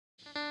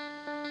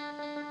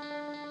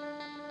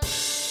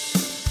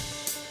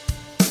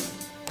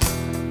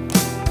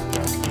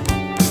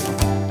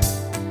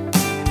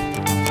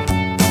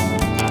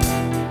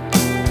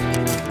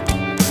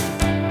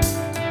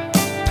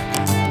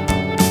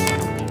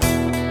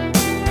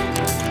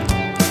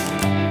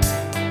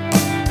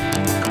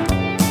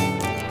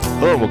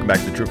Welcome back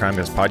to the True Crime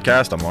Guys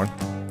podcast. I'm Lauren.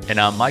 And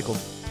I'm Michael.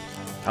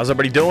 How's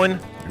everybody doing?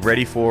 You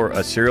ready for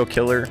a serial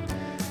killer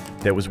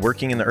that was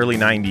working in the early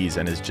 90s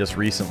and has just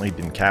recently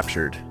been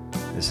captured?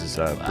 This is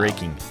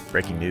breaking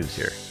news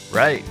here.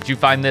 Right. Did you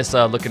find this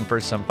looking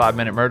for some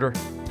 5-minute murder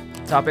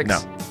topics?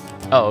 No.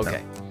 Oh,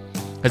 okay.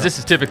 Because this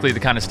is typically the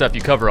kind of stuff you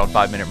cover on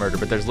 5-minute murder,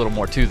 but there's a little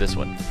more to this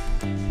one.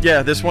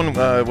 Yeah, this one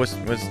was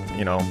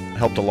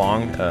helped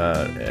along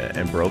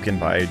and broken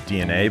by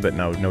DNA, but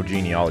no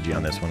genealogy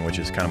on this one, which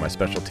is kind of my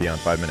specialty on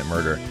 5-minute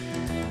murder.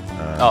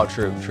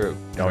 True.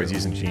 Always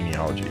using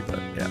genealogy, but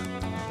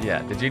yeah.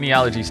 Yeah, the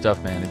genealogy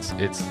stuff, man,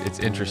 it's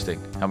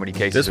interesting how many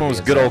cases. This one was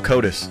good old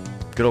CODIS.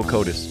 Good old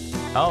CODIS.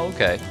 Oh,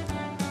 okay.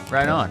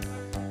 Right on.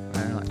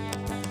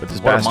 But this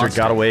bastard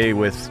got away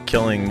with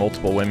killing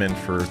multiple women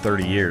for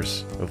 30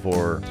 years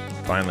before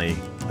finally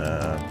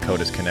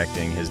CODIS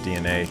connecting his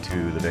DNA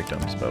to the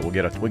victims. But we'll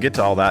get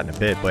to all that in a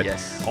bit. But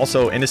yes.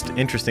 Also,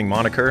 interesting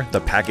moniker,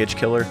 the package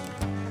killer.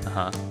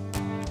 Uh-huh.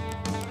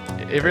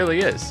 It really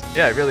is.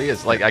 Yeah, it really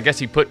is. Like, I guess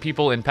he put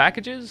people in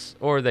packages,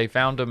 or they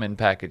found them in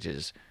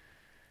packages.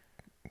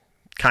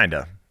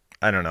 Kinda.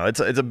 I don't know. It's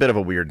a bit of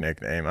a weird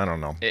nickname. I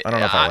don't know. I don't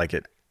know if I like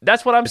it.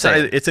 That's what I'm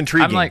saying. It's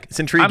intriguing. It's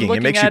intriguing.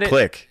 It makes you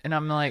click. And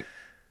I'm like,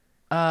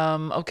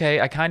 okay,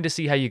 I kind of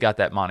see how you got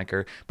that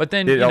moniker. But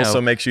then it also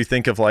makes you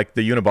think of like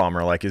the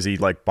Unabomber. Like, is he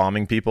like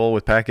bombing people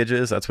with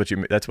packages? That's what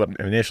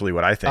initially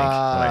what I think when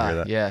I hear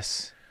that.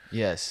 Yes.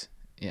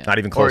 Yeah. Not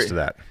even close to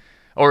that.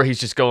 Or he's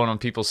just going on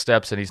people's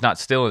steps and he's not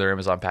stealing their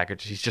Amazon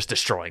packages. He's just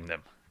destroying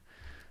them.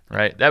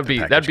 Right? That'd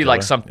be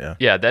like something.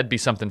 Yeah, that'd be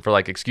something for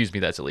like, excuse me,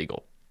 that's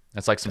illegal.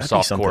 That's like some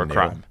softcore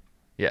crime.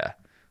 Yeah.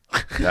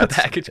 That's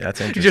package.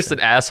 That's interesting. You're just an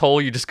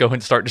asshole. You just go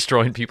and start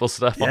destroying people's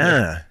stuff.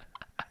 Yeah.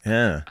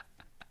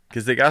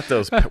 Because they got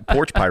those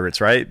porch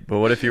pirates, right? But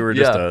what if you were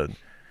just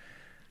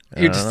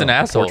you're just an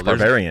asshole. Porch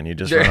barbarian. You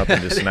just run up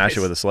and just smash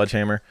it with a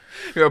sledgehammer.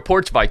 You're a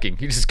porch Viking.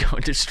 You just go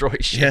and destroy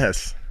shit.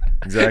 Yes,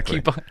 exactly.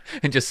 Keep on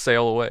and just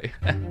sail away.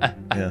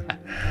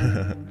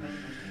 Yeah.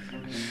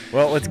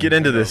 Well, let's get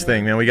into this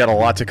thing, man. We got a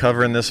lot to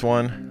cover in this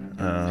one.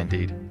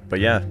 Indeed. But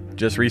yeah,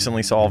 just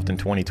recently solved in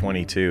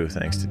 2022,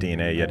 thanks to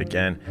DNA yet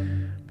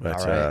again.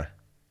 But right.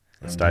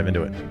 Let's dive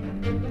into it.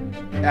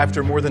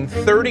 After more than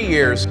 30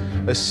 years,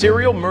 a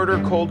serial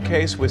murder cold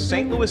case with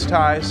St. Louis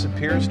ties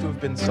appears to have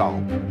been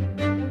solved.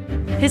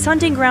 His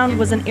hunting ground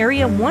was an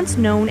area once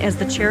known as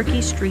the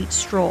Cherokee Street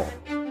Stroll.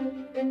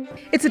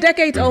 It's a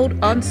decades-old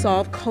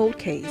unsolved cold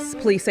case.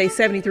 Police say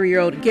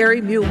 73-year-old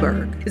Gary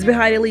Muehlberg is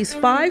behind at least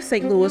 5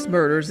 St. Louis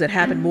murders that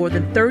happened more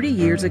than 30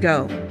 years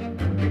ago.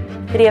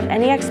 Did he have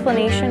any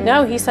explanation?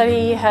 No, he said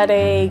he had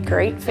a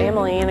great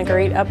family and a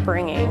great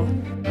upbringing.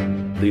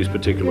 These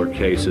particular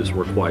cases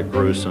were quite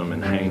gruesome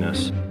and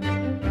heinous.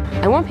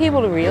 I want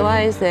people to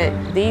realize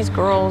that these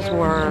girls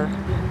were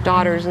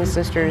daughters and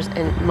sisters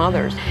and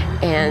mothers,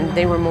 and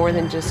they were more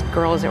than just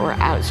girls that were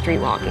out street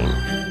walking.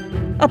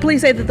 Police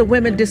say that the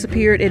women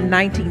disappeared in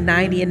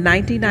 1990 and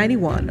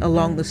 1991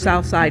 along the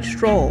South Side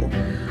Stroll,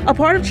 a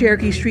part of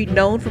Cherokee Street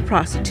known for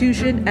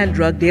prostitution and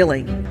drug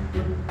dealing.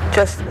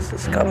 Justice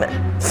is coming.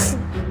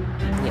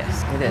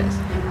 Yes, it is.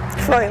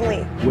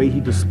 Finally. The way he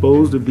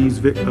disposed of his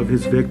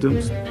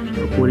victims,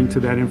 according to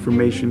that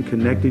information,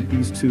 connected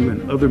these two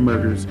and other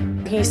murders.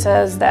 He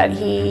says that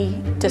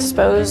he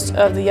disposed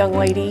of the young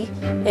lady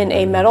in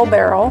a metal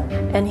barrel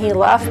and he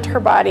left her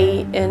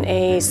body in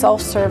a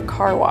self-serve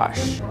car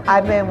wash.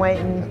 I've been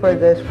waiting for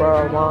this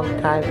for a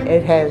long time.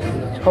 It has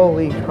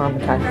totally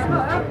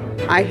traumatized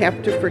me. I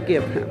have to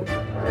forgive him.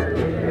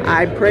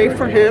 I pray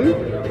for him,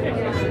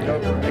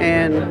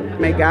 and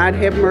may God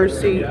have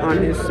mercy on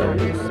his soul.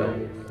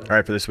 All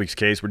right, for this week's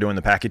case, we're doing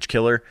the package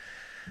killer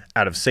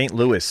out of St.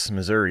 Louis,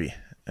 Missouri.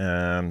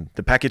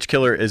 The package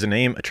killer is a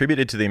name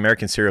attributed to the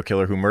American serial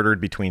killer who murdered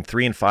between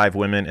 3 and 5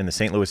 women in the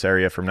St. Louis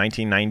area from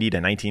 1990 to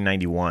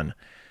 1991.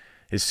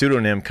 His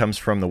pseudonym comes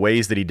from the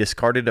ways that he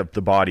discarded of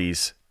the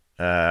bodies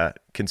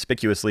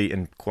conspicuously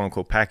in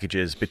quote-unquote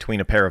packages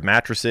between a pair of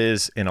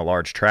mattresses, in a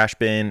large trash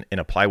bin, in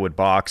a plywood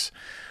box,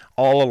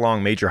 all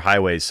along major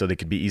highways so they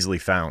could be easily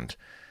found.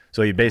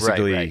 So he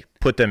basically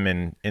put them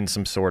in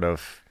some sort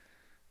of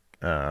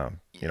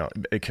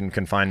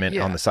confinement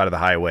on the side of the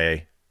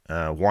highway,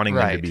 wanting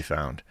them to be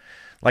found,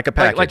 like a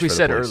package. Like we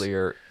said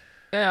earlier,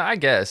 yeah, I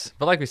guess.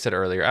 But like we said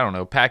earlier, I don't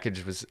know.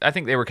 Package was. I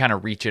think they were kind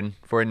of reaching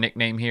for a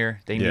nickname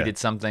here. They needed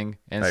something,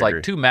 and it's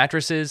like 2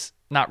 mattresses,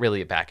 not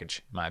really a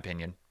package, in my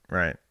opinion.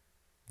 Right.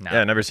 No,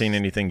 yeah, I've never seen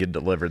anything get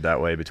delivered that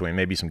way. Between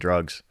maybe some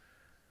drugs.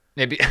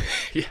 Maybe,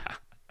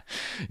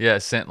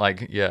 sent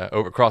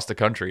over across the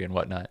country and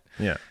whatnot.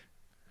 Yeah.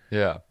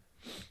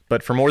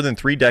 But for more than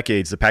 3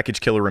 decades, the package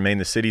killer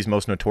remained the city's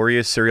most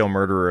notorious serial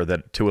murderer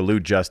to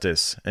elude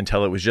justice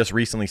until it was just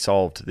recently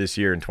solved this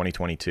year in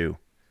 2022.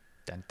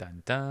 Dun,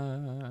 dun,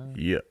 dun.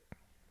 Yeah.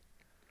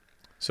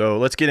 So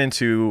let's get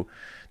into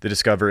the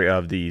discovery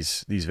of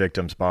these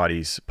victims'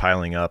 bodies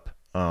piling up.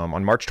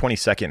 On March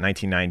 22nd,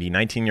 1990,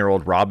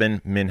 19-year-old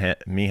Robin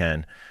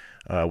Meehan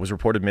was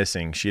reported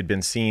missing. She had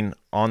been seen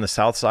on the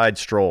South Side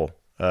Stroll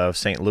of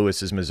St.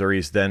 Louis,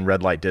 Missouri's then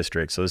red light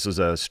district. So this was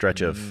a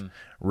stretch of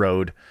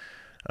road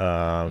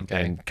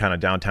and kind of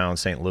downtown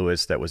St.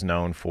 Louis that was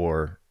known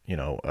for,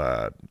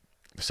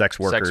 sex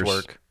workers. Sex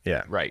work.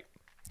 Yeah. Right.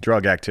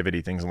 Drug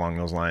activity, things along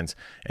those lines.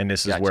 And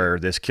this is where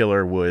this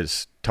killer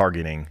was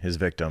targeting his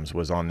victims,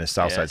 was on this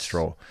Southside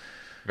Stroll.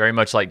 Very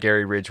much like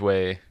Gary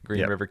Ridgway,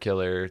 Green River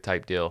Killer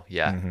type deal.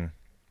 Yeah. Mm-hmm.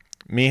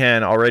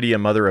 Meehan, already a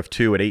mother of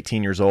 2 at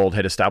 18 years old,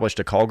 had established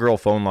a call girl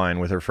phone line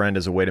with her friend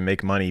as a way to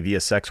make money via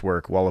sex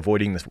work while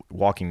avoiding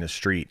walking the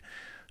street.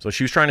 So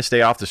she was trying to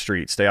stay off the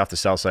street, stay off the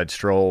Southside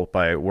Stroll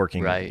by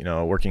working,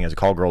 working as a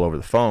call girl over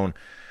the phone.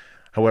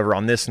 However,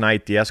 on this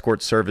night, the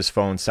escort service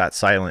phone sat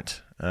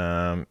silent,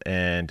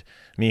 and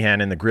Meehan,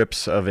 in the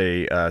grips of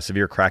a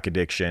severe crack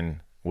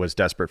addiction, was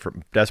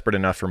desperate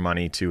enough for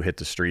money to hit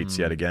the streets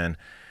yet again.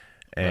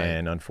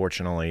 And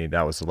unfortunately,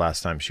 that was the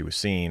last time she was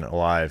seen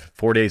alive.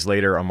 4 days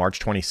later, on March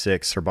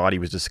 26th, her body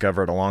was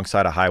discovered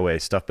alongside a highway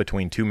stuffed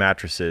between 2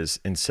 mattresses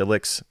in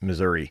Silex,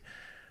 Missouri,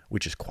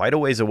 which is quite a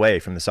ways away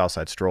from the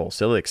Southside Stroll.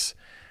 Silex,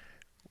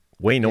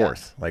 way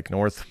north, like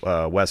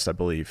northwest, I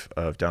believe,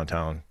 of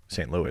downtown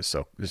St. Louis.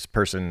 So this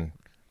person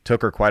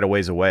took her quite a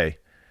ways away.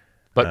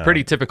 But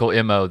pretty typical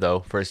MO, though,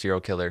 for a serial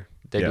killer.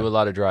 They do a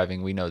lot of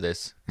driving. We know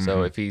this.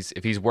 So if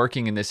he's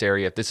working in this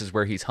area, if this is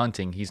where he's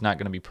hunting, he's not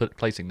going to be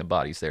placing the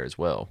bodies there as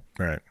well.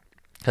 Right.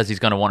 Because he's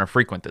going to want to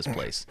frequent this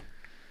place.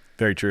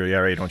 Very true. Yeah,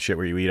 right. Don't shit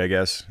where you eat, I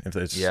guess. If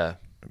it's, I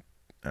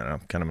don't know,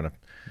 kind of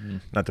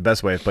not the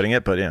best way of putting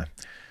it, but yeah.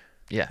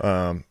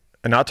 Yeah.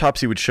 An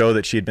autopsy would show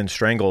that she had been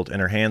strangled and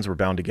her hands were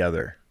bound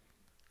together.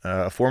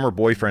 A former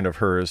boyfriend of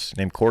hers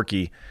named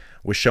Corky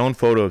was shown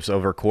photos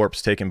of her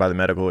corpse taken by the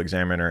medical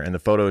examiner, and the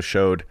photos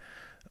showed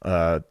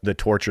the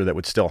torture that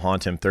would still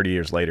haunt him 30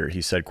 years later.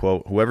 He said,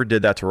 quote, "Whoever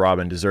did that to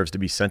Robin deserves to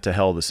be sent to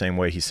hell the same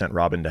way he sent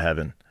Robin to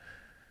heaven."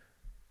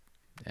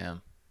 Yeah.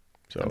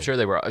 So I'm sure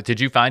they were. Did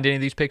you find any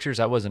of these pictures?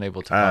 I wasn't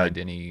able to find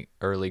any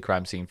early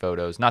crime scene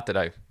photos. Not that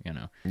I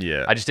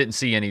just didn't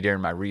see any during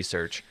my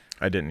research.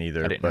 I didn't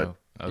either. Know.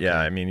 Okay. Yeah,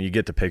 I mean, you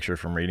get the picture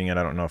from reading it.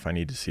 I don't know if I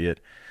need to see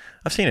it.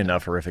 I've seen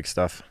enough horrific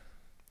stuff.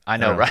 I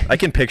know, right? I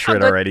can picture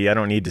it already. I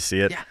don't need to see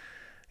it. Yeah.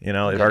 It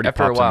already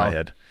pops in my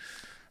head.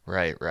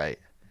 Right.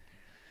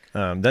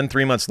 Then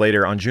 3 months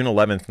later, on June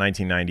 11th,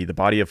 1990, the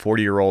body of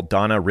 40-year-old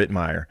Donna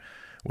Rittmeyer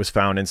was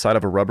found inside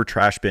of a rubber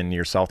trash bin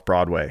near South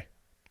Broadway.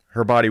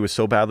 Her body was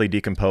so badly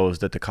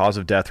decomposed that the cause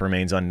of death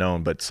remains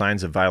unknown, but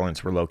signs of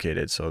violence were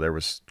located. So there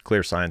was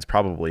clear signs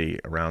probably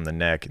around the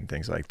neck and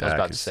things like that. I was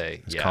about to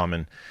say, it's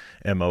common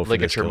MO for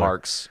ligature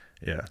marks.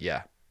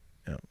 Yeah.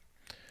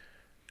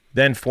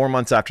 Then 4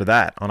 months after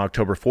that, on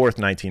October 4th,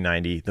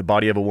 1990, the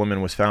body of a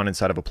woman was found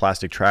inside of a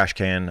plastic trash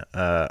can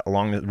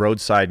along the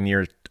roadside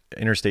near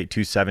Interstate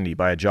 270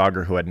 by a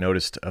jogger who had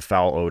noticed a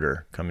foul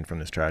odor coming from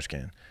this trash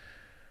can.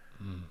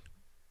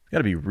 Got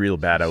to be real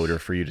bad odor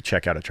for you to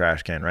check out a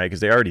trash can, right? Because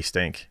they already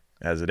stink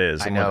as it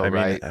is. I know,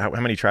 right? How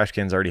many trash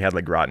cans already had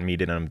like rotten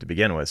meat in them to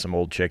begin with? Some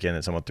old chicken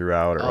that someone threw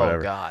out or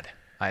whatever. Oh, God.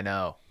 I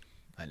know.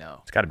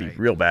 It's got to be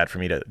real bad for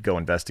me to go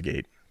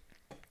investigate.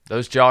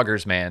 Those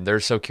joggers, man,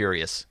 they're so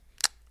curious.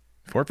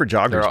 If it weren't for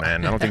joggers,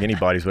 man, I don't think any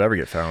bodies would ever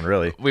get found,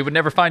 really. We would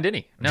never find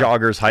any. No.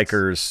 Joggers,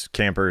 hikers,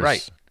 campers.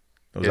 Right.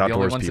 Those You're outdoors the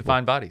only ones people. that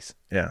find bodies.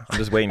 Yeah. I'm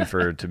just waiting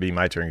for it to be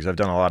my turn because I've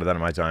done a lot of that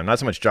in my time. Not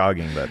so much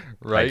jogging, but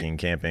hiking,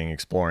 camping,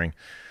 exploring.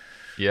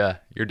 Yeah.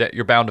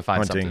 You're bound to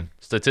find something,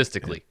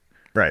 statistically.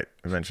 Right.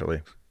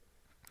 Eventually.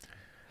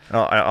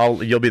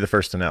 You'll be the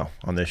first to know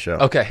on this show.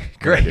 Okay.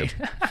 Great.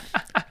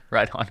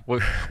 Right on.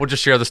 We'll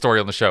just share the story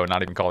on the show and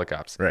not even call the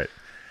cops. Right.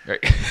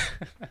 Right.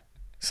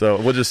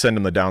 So we'll just send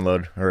them the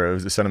download, or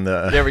send them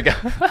the. There we go.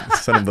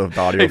 Send them the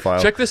audio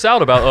file. Check this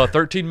out. About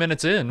 13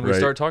 minutes in, we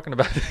start talking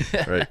about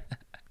it. Right.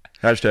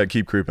 Hashtag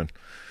keep creeping.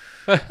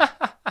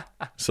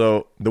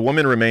 So the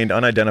woman remained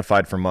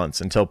unidentified for months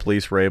until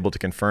police were able to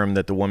confirm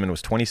that the woman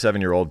was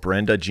 27-year-old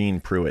Brenda Jean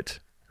Pruitt,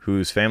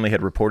 whose family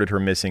had reported her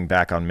missing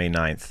back on May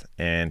 9th.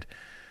 And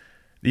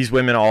these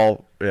women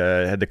all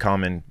had the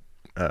common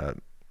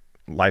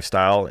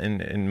lifestyle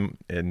in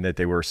that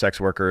they were sex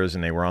workers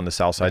and they were on the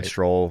Southside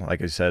Stroll.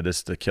 Like I said,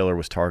 the killer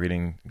was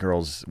targeting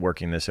girls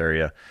working this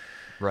area.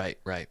 Right.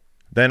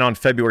 Then on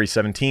February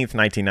 17th,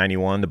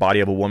 1991, the body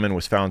of a woman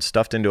was found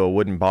stuffed into a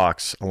wooden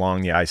box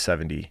along the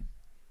I-70.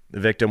 The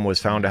victim was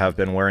found to have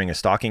been wearing a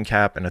stocking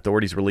cap, and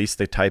authorities released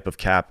the type of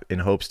cap in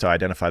hopes to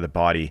identify the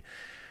body,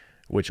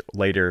 which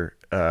later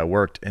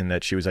worked in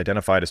that she was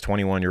identified as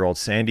 21-year-old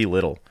Sandy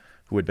Little,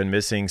 who had been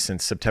missing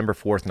since September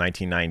 4th,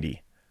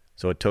 1990.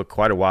 So it took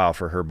quite a while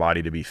for her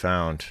body to be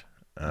found,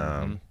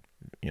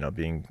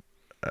 being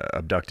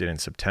abducted in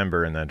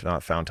September and then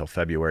not found till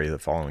February of the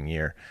following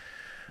year.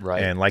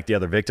 Right. And like the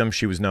other victims,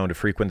 she was known to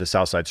frequent the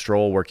Southside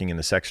Stroll, working in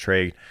the sex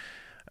trade.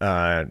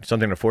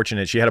 Something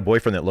unfortunate, she had a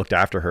boyfriend that looked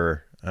after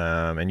her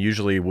and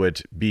usually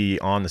would be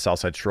on the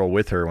Southside Stroll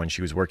with her when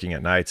she was working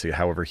at night. So,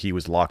 however, he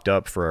was locked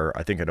up for,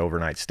 I think, an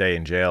overnight stay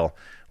in jail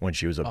when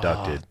she was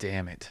abducted. Oh,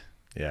 damn it.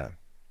 Yeah.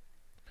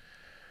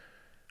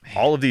 Man,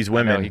 all of these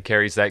women... he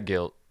carries that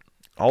guilt.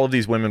 All of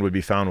these women would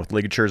be found with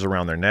ligatures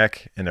around their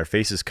neck and their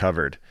faces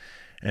covered.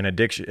 In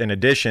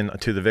addition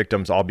to the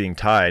victims all being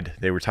tied,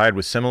 they were tied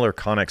with similar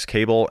Connex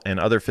cable, and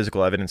other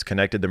physical evidence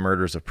connected the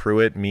murders of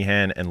Pruitt,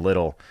 Meehan, and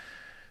Little.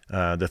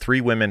 The 3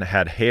 women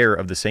had hair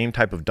of the same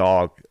type of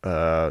dog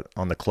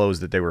on the clothes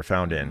that they were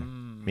found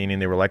in, meaning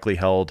they were likely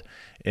held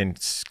in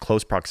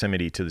close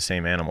proximity to the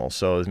same animal.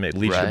 So it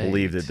leads you to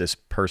believe that this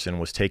person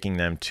was taking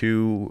them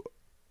to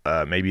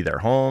maybe their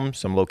home,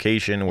 some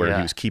location where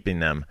he was keeping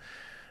them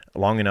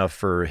long enough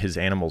for his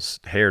animal's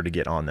hair to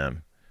get on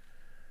them.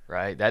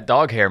 Right. That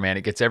dog hair, man,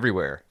 it gets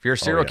everywhere. If you're a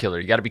serial killer,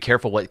 you got to be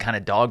careful what kind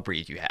of dog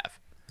breed you have.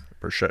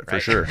 For sure. For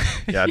sure.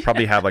 Yeah, I'd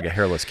probably have like a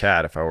hairless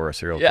cat if I were a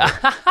serial killer.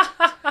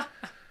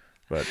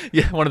 But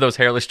yeah, one of those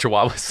hairless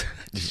chihuahuas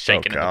just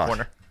shaking in the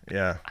corner.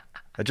 Yeah.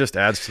 It just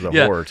adds to the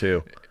horror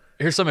too.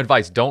 Here's some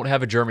advice. Don't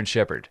have a German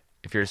Shepherd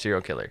if you're a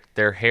serial killer.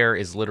 Their hair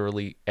is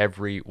literally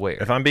everywhere.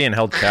 If I'm being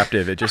held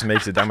captive, it just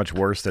makes it that much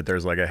worse that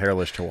there's like a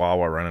hairless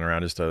chihuahua running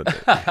around, just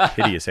a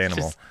hideous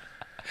animal.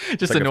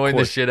 Just like, annoying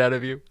the shit out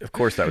of you. Of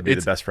course, that would be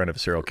the best friend of a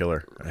serial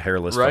killer, a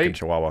hairless fucking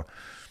chihuahua.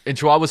 And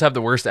chihuahuas have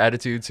the worst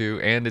attitude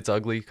too, and it's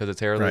ugly because it's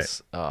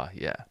hairless.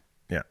 Yeah.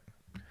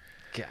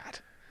 God.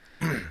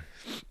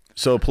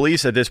 So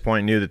police at this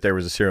point knew that there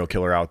was a serial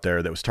killer out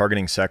there that was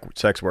targeting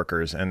sex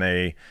workers, and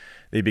they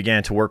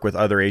began to work with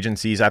other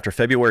agencies. After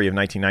February of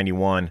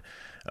 1991,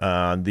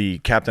 the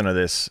captain of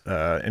this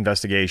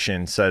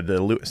investigation said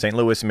the St.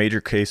 Louis Major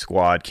Case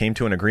Squad came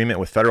to an agreement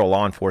with federal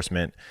law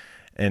enforcement,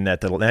 and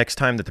that the next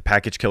time that the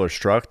package killer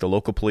struck, the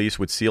local police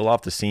would seal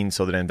off the scene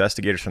so that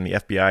investigators from the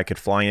FBI could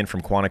fly in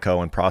from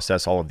Quantico and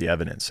process all of the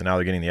evidence. So now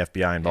they're getting the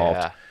FBI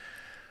involved.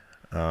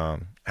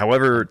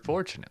 However,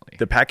 unfortunately,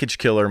 the package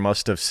killer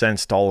must have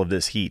sensed all of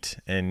this heat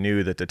and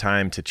knew that the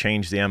time to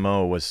change the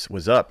MO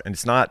was up. And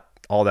it's not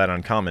all that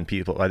uncommon.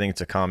 I think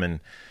it's a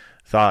common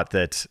thought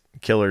that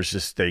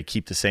killers they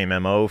keep the same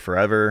MO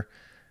forever.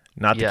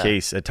 Not the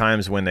case at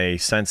times when they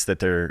sense that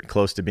they're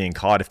close to being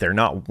caught. If they're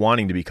not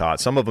wanting to be caught,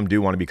 some of them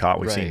do want to be caught.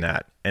 We've seen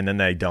that, and then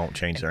they don't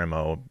change their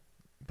MO.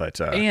 But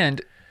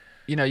and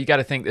you got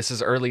to think this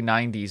is early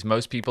 90s.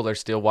 Most people are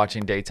still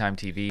watching daytime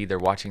TV. They're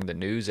watching the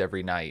news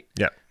every night.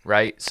 Yeah.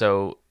 Right.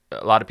 So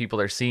a lot of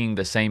people are seeing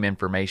the same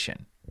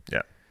information.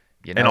 Yeah.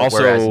 And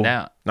also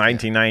now,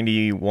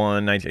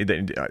 1991,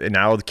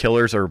 now the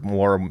killers are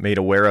more made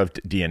aware of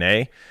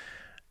DNA.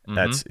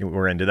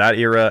 We're into that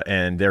era,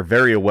 and they're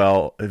very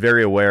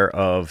aware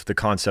of the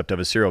concept of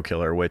a serial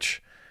killer,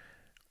 which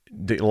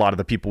a lot of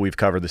the people we've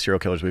covered, the serial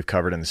killers we've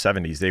covered in the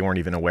 70s, they weren't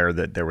even aware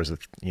that there was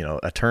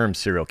a term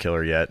serial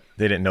killer yet.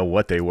 They didn't know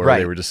what they were. Right.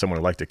 They were just someone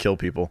who liked to kill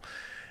people.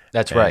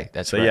 That's right.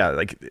 Yeah,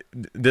 like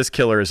this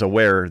killer is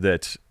aware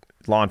that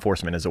law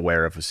enforcement is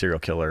aware of a serial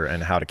killer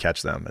and how to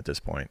catch them at this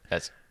point.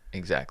 That's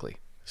exactly.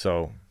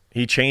 So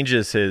he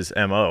changes his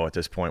MO at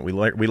this point. We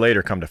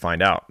later come to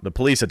find out. The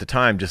police at the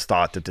time just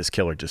thought that this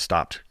killer just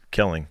stopped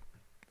killing,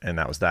 and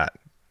that was that.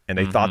 And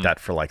they thought that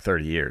for like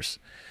 30 years.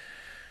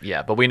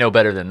 Yeah, but we know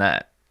better than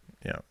that.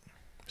 Yeah.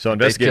 So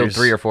investigators... They've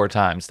killed 3 or 4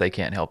 times. They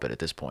can't help it at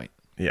this point.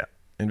 Yeah.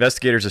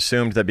 Investigators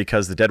assumed that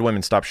because the dead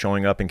women stopped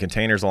showing up in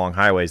containers along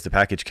highways, the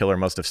package killer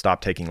must have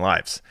stopped taking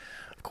lives.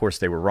 Of course,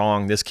 they were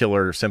wrong. This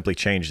killer simply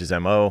changed his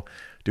MO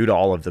due to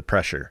all of the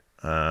pressure.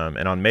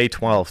 And on May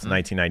 12th,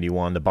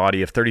 1991, the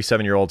body of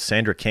 37-year-old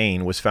Sandra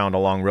Kane was found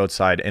along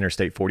roadside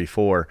Interstate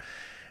 44,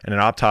 and an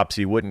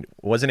autopsy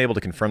wasn't able to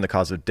confirm the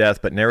cause of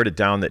death, but narrowed it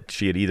down that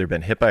she had either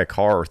been hit by a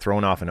car or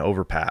thrown off an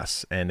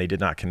overpass, and they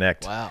did not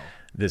connect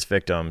this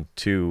victim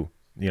to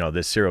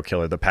this serial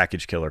killer, the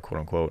package killer, quote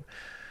unquote.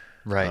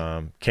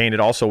 Right. Kane had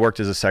also worked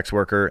as a sex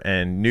worker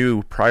and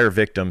knew prior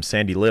victim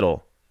Sandy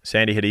Little.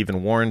 Sandy had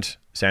even warned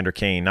Sandra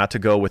Kane not to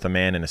go with a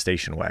man in a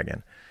station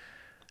wagon,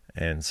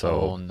 and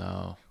so. Oh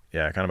no.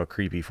 Yeah, kind of a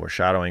creepy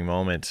foreshadowing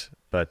moment.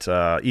 But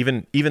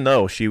even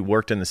though she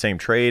worked in the same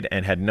trade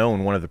and had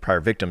known one of the prior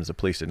victims, the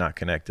police did not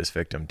connect this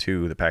victim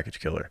to the package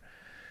killer.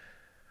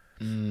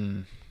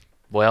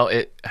 Well,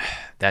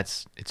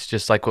 it's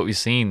just like what we've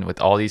seen with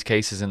all these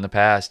cases in the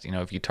past.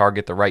 If you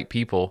target the right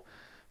people,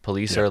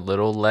 police are a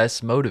little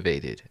less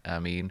motivated. I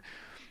mean,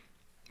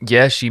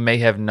 yes, she may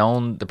have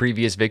known the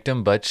previous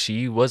victim, but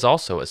she was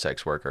also a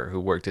sex worker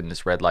who worked in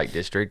this red light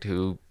district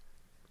who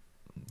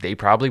they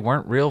probably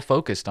weren't real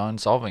focused on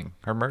solving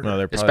her murder. No,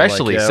 they're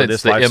especially like, since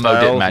this the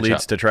MO didn't match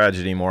leads up. to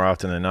tragedy more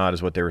often than not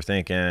is what they were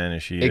thinking.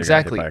 Is she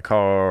got hit by a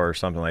car or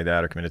something like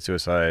that, or committed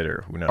suicide,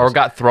 or who knows? Or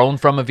got thrown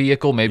from a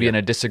vehicle, maybe in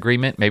a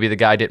disagreement. Maybe the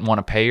guy didn't want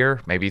to pay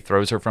her. Maybe he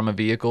throws her from a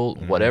vehicle,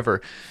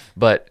 whatever.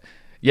 But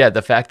yeah,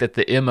 the fact that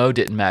the MO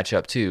didn't match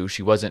up too.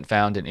 She wasn't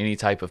found in any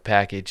type of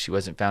package. She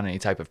wasn't found in any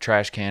type of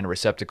trash can or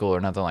receptacle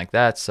or nothing like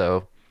that.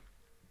 So,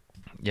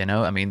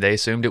 they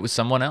assumed it was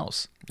someone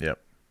else. Yep.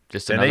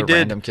 Just another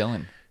random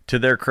killing. To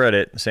their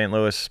credit, St.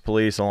 Louis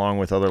police, along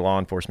with other law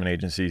enforcement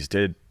agencies,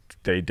 they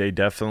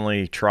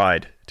definitely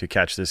tried to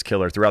catch this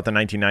killer. Throughout the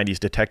 1990s,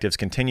 detectives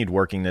continued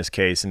working this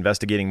case,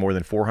 investigating more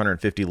than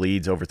 450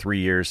 leads over 3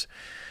 years.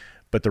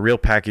 But the real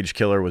package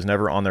killer was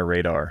never on their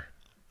radar.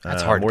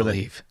 That's hard to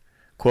believe.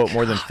 Quote,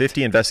 more than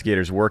 50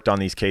 investigators worked on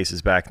these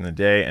cases back in the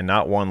day, and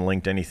not one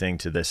linked anything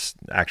to this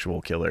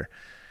actual killer.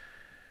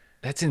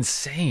 That's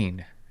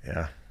insane.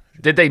 Yeah.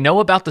 Did they know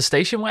about the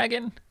station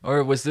wagon,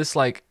 or was this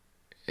like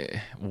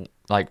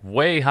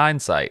way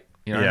hindsight?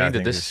 You know what I mean?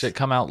 Did this shit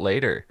come out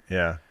later?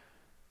 Yeah.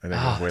 I think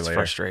it was way later.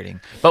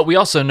 Frustrating. But we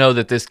also know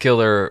that this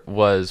killer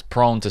was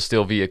prone to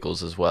steal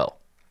vehicles as well.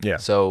 Yeah.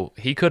 So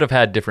he could have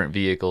had different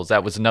vehicles.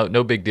 That was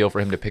no big deal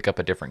for him to pick up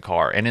a different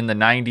car. And in the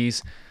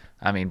 90s,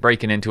 I mean,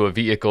 breaking into a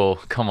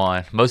vehicle, come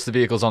on. Most of the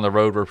vehicles on the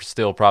road were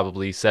still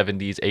probably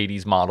 70s,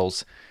 80s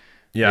models.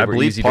 Yeah, I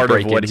believe part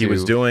of what he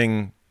was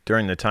doing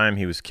during the time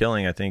he was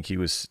killing, I think he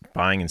was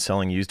buying and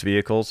selling used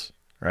vehicles,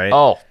 right?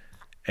 Oh.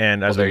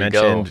 And as we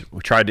mentioned,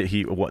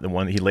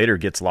 he later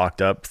gets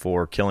locked up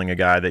for killing a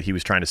guy that he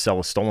was trying to sell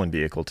a stolen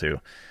vehicle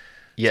to.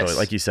 Yes. So,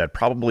 like you said,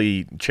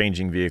 probably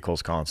changing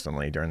vehicles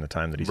constantly during the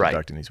time that he's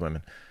abducting these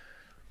women.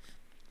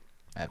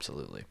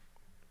 Absolutely.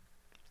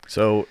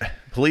 So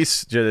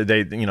police,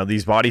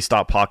 these bodies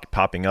stop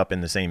popping up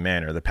in the same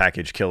manner. The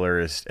package killer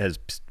has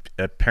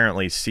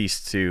apparently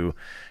ceased to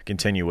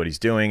continue what he's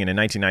doing. And in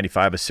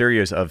 1995,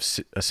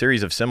 a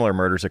series of similar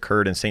murders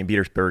occurred in St.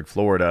 Petersburg,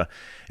 Florida,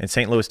 and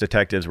St. Louis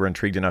detectives were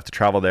intrigued enough to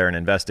travel there and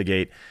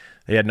investigate.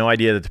 They had no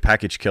idea that the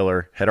package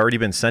killer had already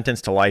been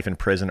sentenced to life in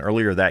prison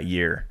earlier that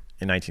year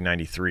in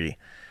 1993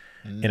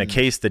 in a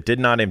case that did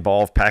not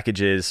involve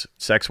packages,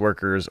 sex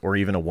workers, or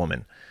even a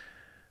woman.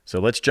 So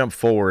let's jump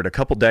forward a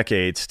couple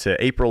decades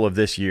to April of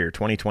this year,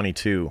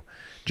 2022.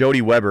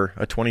 Jody Weber,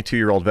 a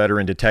 22-year-old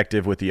veteran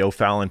detective with the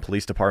O'Fallon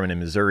Police Department in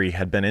Missouri,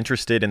 had been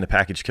interested in the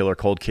package killer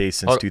cold case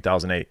since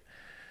 2008.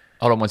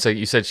 Hold on one second.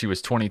 You said she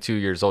was 22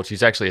 years old.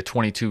 She's actually a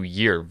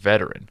 22-year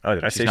veteran. Oh,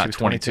 did I say she was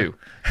 22?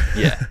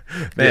 Yeah.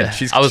 Man,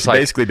 she's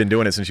basically been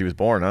doing it since she was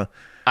born, huh?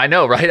 I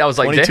know, right? I was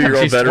like, damn,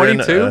 she's veteran,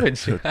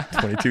 22?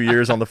 22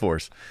 years on the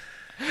force.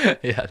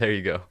 Yeah, there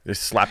you go. They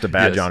slapped a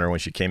badge on her when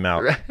she came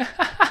out.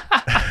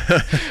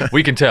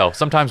 We can tell.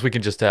 Sometimes we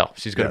can just tell.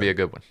 She's going to be a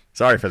good one.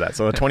 Sorry for that.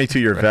 So a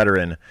 22-year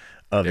veteran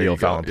of the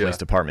O'Fallon Police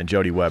Department,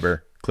 Jody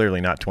Weber,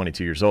 clearly not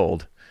 22 years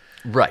old.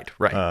 Right.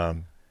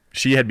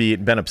 She had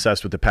been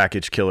obsessed with the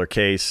package killer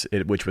case,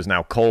 which was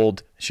now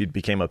cold. She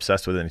became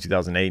obsessed with it in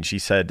 2008. She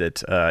said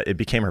that it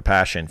became her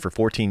passion. For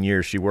 14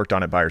 years, she worked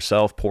on it by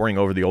herself, poring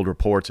over the old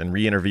reports and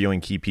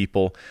re-interviewing key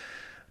people.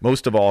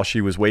 Most of all,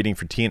 she was waiting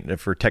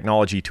for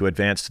technology to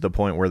advance to the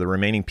point where the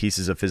remaining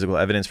pieces of physical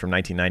evidence from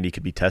 1990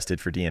 could be tested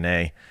for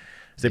DNA.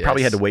 They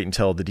probably had to wait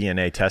until the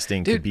DNA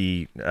testing could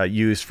be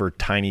used for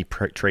tiny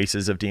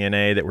traces of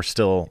DNA that were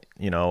still,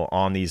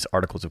 on these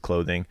articles of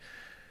clothing.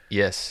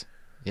 Yes.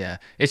 Yeah.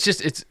 It's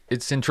just,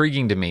 it's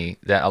intriguing to me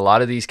that a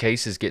lot of these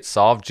cases get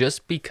solved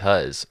just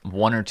because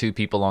one or two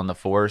people on the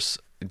force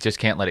just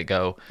can't let it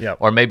go. Yep.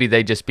 Or maybe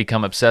they just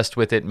become obsessed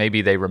with it.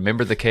 Maybe they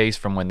remember the case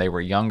from when they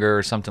were younger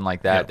or something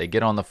like that. Yep. They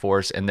get on the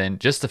force, and then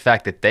just the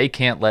fact that they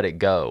can't let it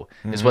go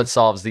is what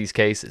solves these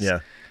cases. Yeah.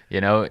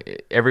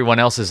 Everyone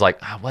else is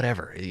like,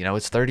 whatever.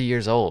 It's 30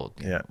 years old.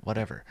 Yeah.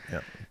 Whatever.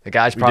 Yeah. The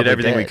guy's probably we did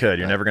everything dead. we could.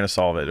 You're never going to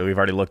solve it. We've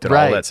already looked at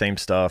all that same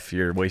stuff.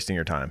 You're wasting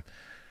your time.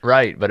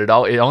 Right, but it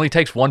only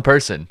takes one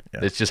person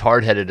that's just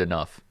hard-headed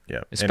enough.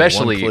 Yeah.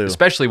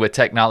 Especially with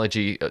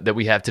technology that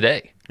we have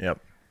today. Yep.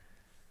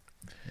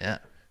 Yeah.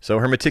 So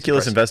her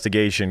meticulous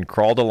investigation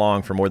crawled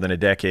along for more than a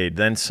decade.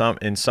 Then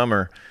in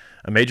summer,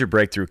 a major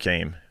breakthrough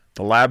came.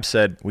 The lab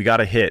said, "We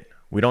got a hit.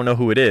 We don't know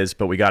who it is,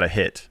 but we got a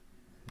hit."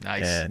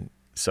 Nice. And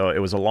so it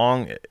wasn't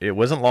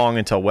long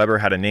until Weber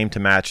had a name to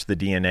match the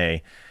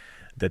DNA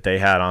that they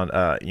had on,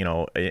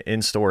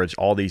 in storage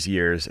all these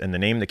years. And the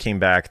name that came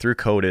back through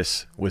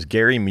CODIS was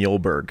Gary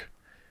Muehlberg.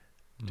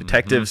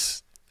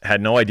 Detectives had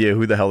no idea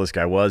who the hell this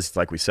guy was.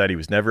 Like we said, he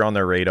was never on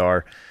their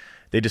radar.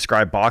 They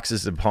described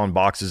boxes upon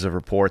boxes of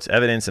reports,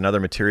 evidence, and other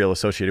material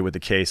associated with the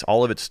case,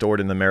 all of it stored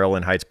in the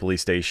Maryland Heights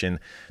police station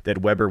that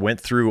Weber went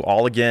through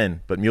all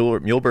again, but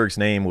Muehlberg's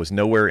name was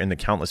nowhere in the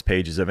countless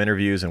pages of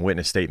interviews and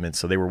witness statements,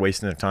 so they were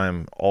wasting their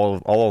time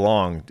all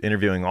along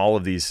interviewing all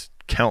of these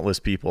countless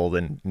people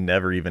that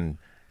never even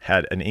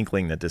had an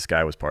inkling that this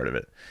guy was part of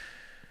it.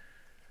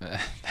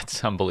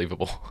 That's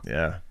unbelievable.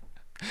 Yeah.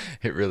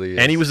 It really is.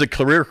 And he was a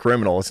career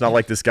criminal. It's not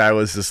like this guy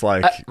was just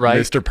like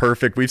Mr.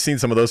 Perfect. We've seen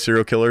some of those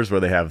serial killers where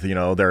they have,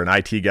 they're an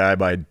IT guy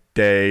by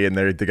day and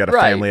they got a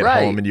family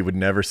at home and you would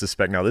never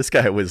suspect. Now, this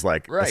guy was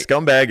like a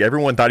scumbag.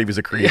 Everyone thought he was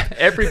a creep. Yeah,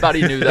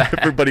 everybody knew that.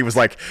 Everybody was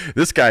like,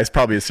 this guy's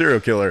probably a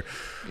serial killer.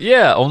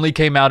 Yeah, only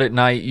came out at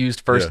night,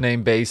 used first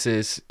name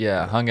basis.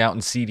 Yeah, hung out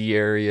in seedy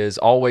areas,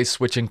 always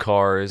switching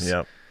cars.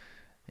 Yep.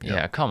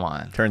 Yeah, come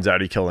on. Turns out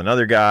he killed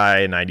another guy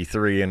in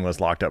 93 and was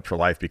locked up for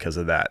life because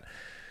of that.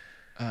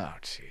 Oh,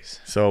 jeez.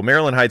 So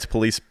Maryland Heights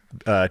Police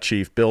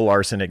Chief Bill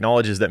Larson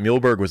acknowledges that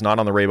Muehlberg was not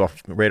on the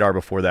radar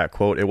before that.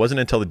 Quote, "It wasn't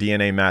until the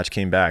DNA match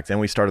came back, then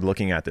we started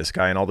looking at this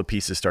guy and all the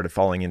pieces started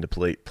falling into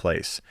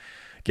place.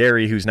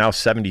 Gary, who's now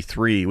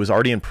 73, was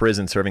already in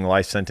prison serving a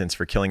life sentence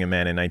for killing a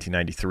man in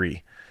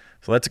 1993.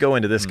 So let's go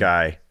into this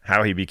guy,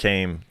 how he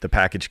became the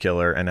package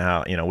killer and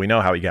how, we know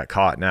how he got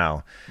caught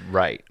now.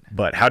 Right.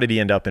 But how did he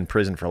end up in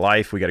prison for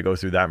life? We got to go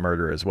through that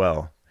murder as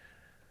well.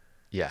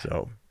 Yeah.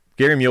 So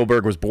Gary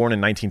Muehlberg was born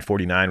in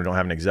 1949. We don't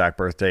have an exact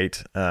birth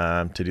date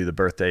to do the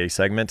birthday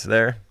segment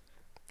there.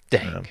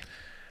 Dang.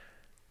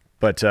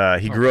 But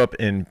he grew up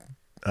in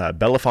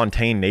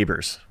Bellefontaine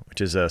Neighbors,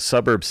 which is a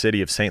suburb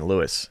city of St.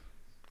 Louis.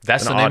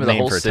 That's the name of the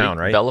whole city, town,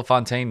 right?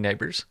 Bellefontaine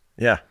Neighbors?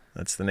 Yeah,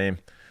 that's the name.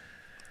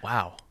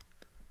 Wow.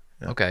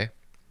 Yeah. Okay.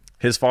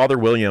 His father,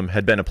 William,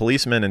 had been a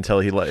policeman until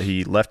he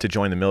left to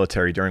join the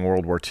military during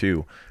World War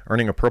II,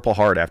 earning a Purple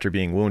Heart after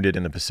being wounded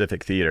in the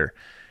Pacific Theater.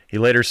 He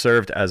later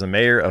served as a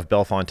mayor of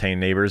Bellefontaine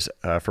Neighbors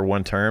for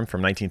one term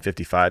from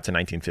 1955 to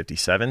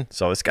 1957.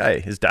 So this guy,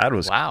 his dad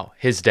was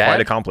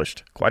quite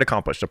accomplished.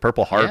 A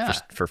Purple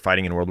Heart for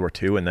fighting in World War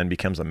II, and then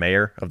becomes a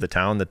mayor of the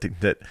town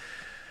that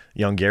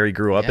young Gary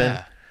grew up in.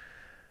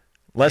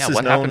 Less is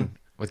what known happened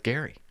with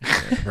Gary,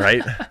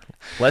 right?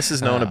 Less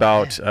is known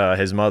about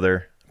his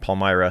mother,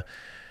 Palmyra.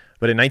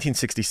 But in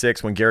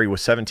 1966, when Gary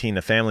was 17,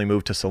 the family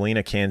moved to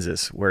Salina,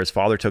 Kansas, where his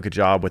father took a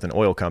job with an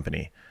oil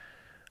company.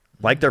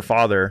 Like their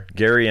father,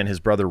 Gary and his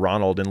brother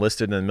Ronald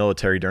enlisted in the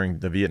military during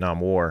the Vietnam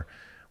War,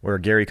 where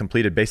Gary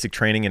completed basic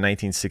training in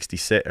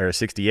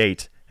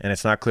 1968, and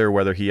it's not clear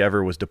whether he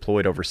ever was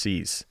deployed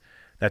overseas.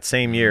 That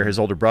same year, his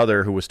older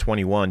brother, who was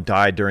 21,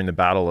 died during the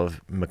Battle of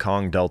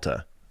Mekong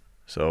Delta.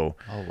 So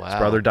his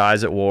brother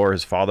dies at war.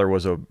 His father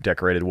was a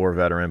decorated war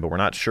veteran, but we're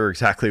not sure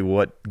exactly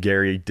what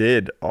Gary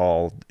did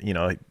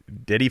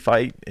did he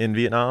fight in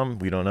Vietnam?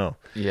 We don't know.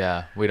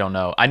 Yeah, we don't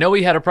know. I know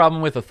he had a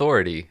problem with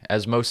authority,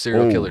 as most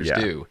serial killers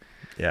do.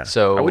 Yeah.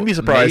 So I wouldn't be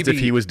surprised if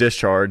he was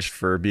discharged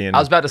for being, I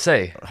was about to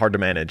say, hard to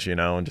manage,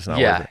 and just not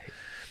worth it.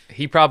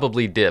 He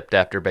probably dipped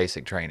after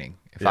basic training,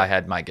 if I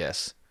had my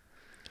guess.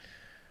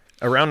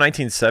 Around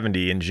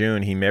 1970, in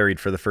June, he married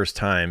for the first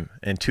time,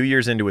 and 2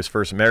 years into his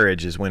first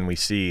marriage is when we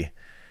see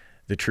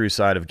the true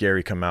side of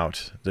Gary come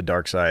out, the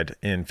dark side.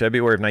 In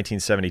February of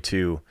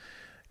 1972,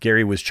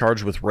 Gary was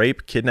charged with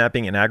rape,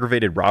 kidnapping, and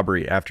aggravated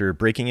robbery after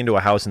breaking into a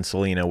house in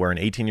Salina where an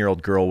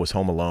 18-year-old girl was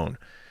home alone.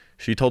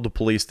 She told the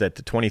police that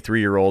the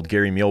 23-year-old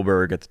Gary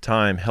Muehlberg at the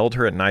time held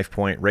her at knife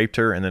point, raped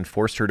her, and then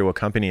forced her to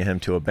accompany him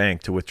to a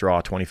bank to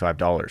withdraw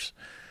 $25.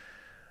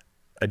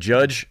 A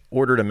judge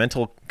ordered a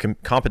mental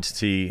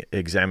competency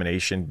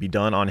examination be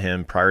done on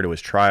him prior to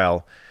his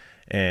trial,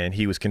 and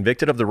he was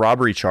convicted of the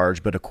robbery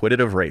charge but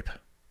acquitted of rape.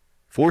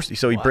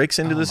 So he breaks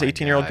into this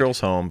 18-year-old girl's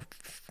home,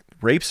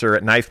 rapes her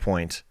at knife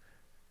point,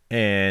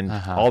 and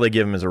all they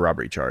give him is a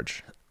robbery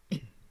charge.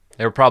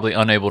 They were probably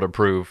unable to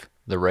prove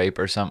the rape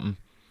or something.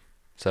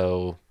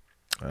 So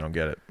I don't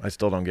get it. I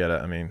still don't get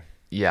it. I mean,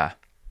 yeah.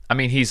 I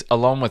mean, he's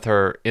alone with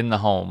her in the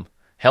home,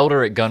 held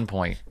her at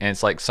gunpoint, and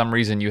it's like some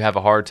reason you have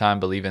a hard time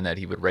believing that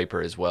he would rape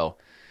her as well.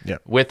 Yeah.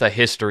 With a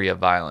history of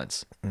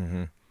violence.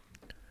 Mm-hmm.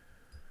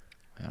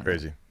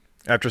 Crazy.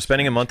 After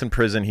spending a month in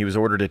prison, he was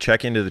ordered to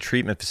check into the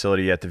treatment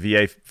facility at the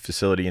VA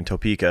facility in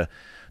Topeka,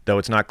 though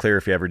it's not clear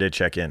if he ever did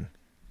check in.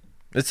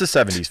 It's the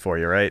 70s for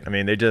you, right? I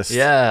mean, they just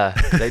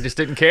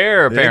didn't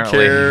care, apparently. They didn't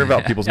care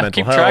about people's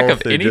mental health. Track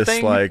of They're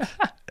anything? just like,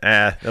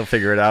 they'll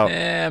figure it out.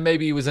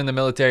 Maybe he was in the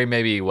military,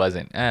 maybe he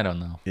wasn't. I don't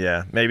know.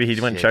 Yeah, maybe he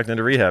went and checked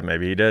into rehab.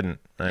 Maybe he didn't.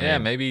 I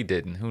mean, maybe he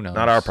didn't. Who knows?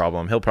 Not our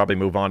problem. He'll probably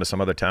move on to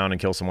some other town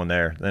and kill someone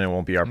there. Then it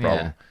won't be our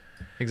problem.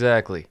 Yeah,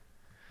 exactly.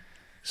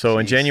 So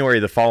in January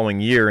the following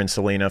year in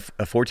Salina,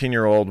 a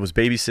 14-year-old was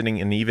babysitting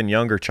an even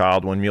younger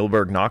child when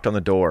Muehlberg knocked on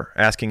the door,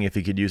 asking if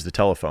he could use the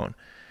telephone.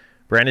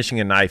 Brandishing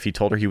a knife, he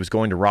told her he was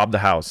going to rob the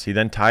house. He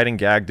then tied and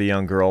gagged the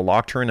young girl,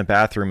 locked her in the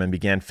bathroom, and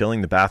began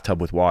filling the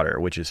bathtub with water,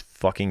 which is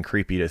fucking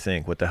creepy to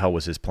think. What the hell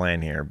was his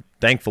plan here?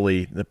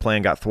 Thankfully, the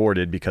plan got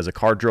thwarted because a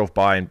car drove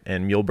by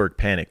and Muehlberg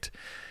panicked.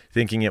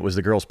 Thinking it was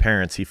the girl's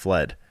parents, he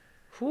fled.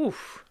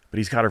 Oof. But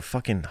he's got her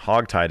fucking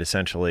hogtied,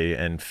 essentially,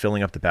 and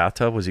filling up the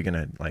bathtub. Was he going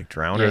to,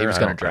 drown her? Yeah, he was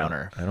going to drown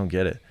her. I don't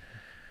get it.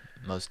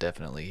 Most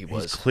definitely he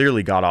was. He's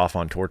clearly got off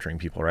on torturing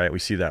people, right? We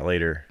see that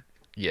later.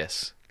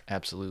 Yes,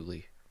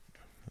 absolutely.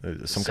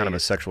 Some kind of a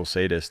sexual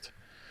sadist.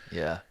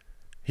 Yeah.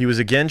 He was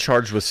again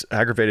charged with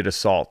aggravated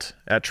assault.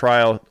 At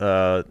trial,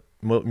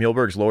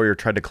 Muehlberg's lawyer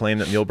tried to claim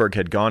that Muehlberg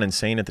had gone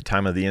insane at the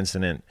time of the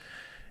incident.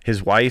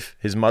 His wife,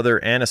 his mother,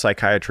 and a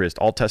psychiatrist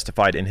all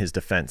testified in his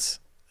defense.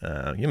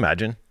 You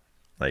imagine?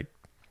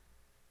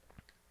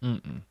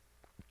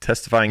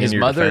 Testifying in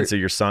your defense of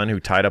your son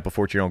who tied up a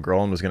 14-year-old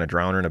girl and was going to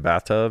drown her in a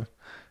bathtub?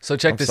 So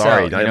check this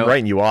out. I'm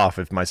writing you off.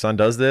 If my son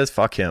does this,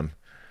 fuck him.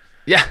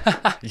 Yeah,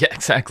 yeah,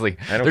 exactly.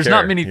 There's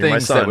not many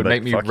things that would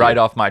make me write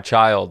off my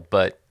child,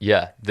 but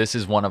yeah, this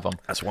is one of them.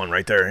 That's one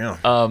right there,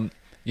 yeah.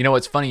 You know,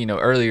 what's funny,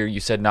 earlier you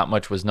said not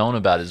much was known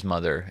about his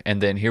mother,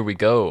 and then here we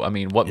go. I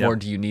mean, what more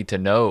do you need to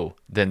know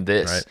than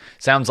this? Right.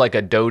 Sounds like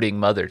a doting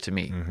mother to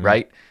me,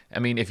 right? I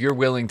mean, if you're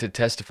willing to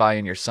testify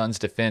in your son's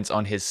defense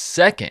on his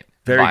second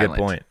Very good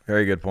point.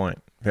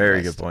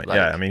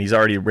 Yeah, I mean, he's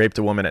already raped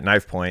a woman at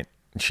knife point.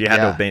 She had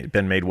to have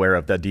been made aware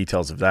of the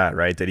details of that,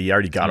 right? That he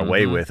already got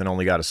away with and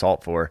only got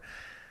assault for.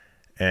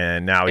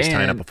 And now he's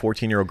tying up a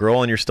 14-year-old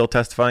girl and you're still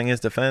testifying his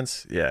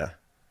defense? Yeah.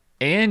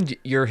 And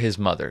you're his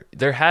mother.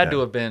 There had to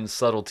have been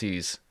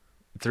subtleties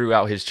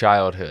throughout his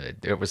childhood.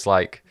 It was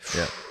like,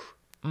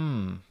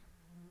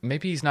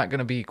 maybe he's not going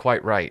to be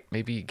quite right.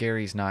 Maybe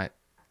Gary's not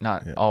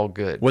all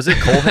good. Was it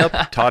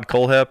Kohlhepp? Todd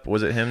Kohlhepp?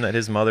 Was it him that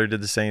his mother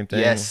did the same thing?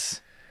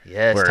 Yes,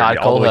 where Todd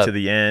Kohlhepp. All the way to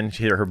the end,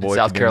 her boy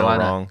South could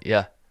Carolina. Wrong.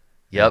 Yeah.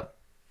 Yep.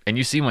 And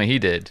you see what he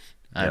did.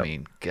 I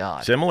mean,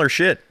 God. Similar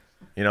shit.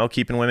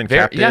 Keeping women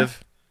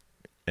captive.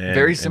 And,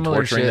 very similar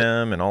and torturing shit.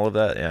 them and all of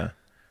that. Yeah.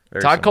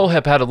 Todd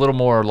Kohlhepp had a little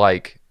more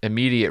like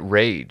immediate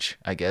rage,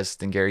 I guess,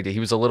 than Gary did. He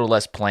was a little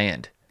less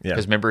planned. Yeah.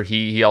 Because remember,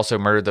 he also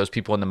murdered those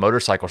people in the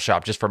motorcycle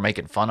shop just for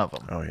making fun of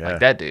him. Oh, yeah. Like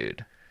that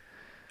dude.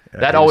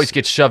 That always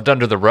gets shoved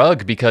under the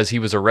rug because he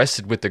was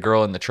arrested with the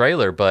girl in the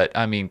trailer. But,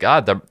 I mean,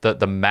 God,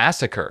 the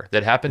massacre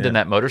that happened in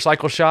that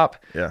motorcycle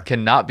shop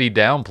cannot be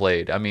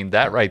downplayed. I mean,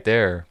 that right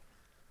there,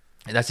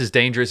 that's as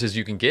dangerous as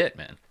you can get,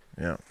 man.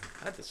 Yeah.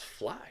 That just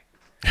fly.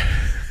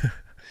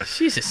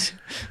 Jesus.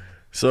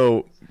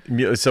 So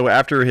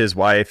after his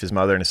wife, his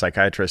mother, and a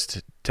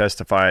psychiatrist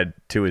testified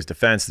to his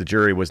defense, the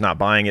jury was not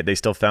buying it. They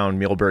still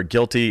found Muehlberg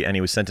guilty, and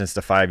he was sentenced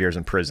to 5 years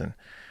in prison.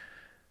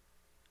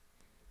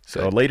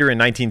 So later in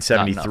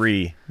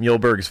 1973,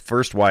 Muehlberg's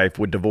first wife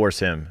would divorce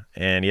him,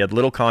 and he had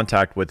little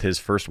contact with his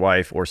first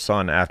wife or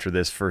son after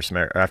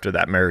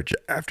that marriage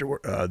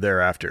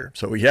thereafter.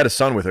 So he had a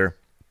son with her,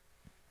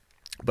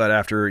 but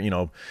after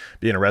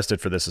being arrested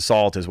for this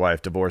assault, his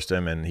wife divorced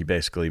him, and he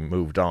basically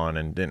moved on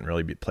and didn't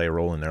really play a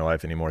role in their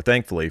life anymore.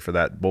 Thankfully for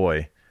that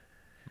boy,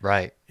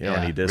 right? You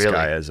don't need this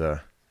guy as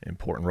a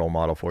important role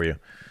model for you.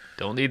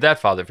 Don't need that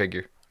father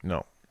figure.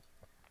 No.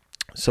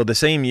 So the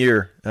same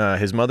year,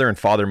 his mother and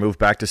father moved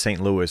back to St.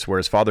 Louis, where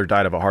his father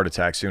died of a heart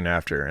attack soon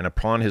after. And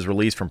upon his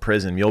release from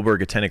prison,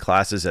 Muehlberg attended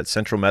classes at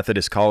Central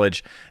Methodist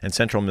College and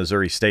Central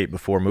Missouri State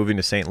before moving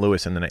to St.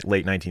 Louis in the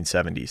late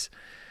 1970s.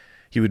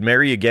 He would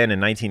marry again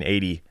in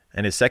 1980,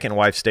 and his second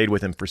wife stayed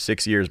with him for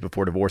 6 years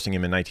before divorcing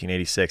him in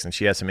 1986. And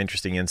she has some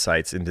interesting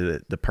insights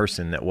into the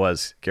person that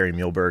was Gary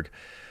Muehlberg.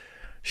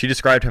 She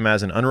described him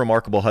as an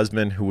unremarkable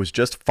husband who was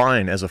just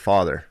fine as a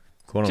father,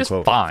 quote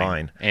unquote. Just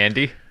fine.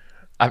 Andy.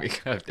 I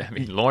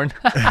mean, Lauren.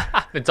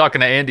 I've been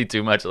talking to Andy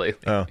too much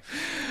lately. Oh,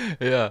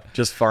 yeah,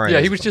 just fine. Yeah,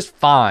 he was just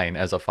fine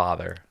as a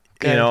father.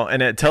 Okay.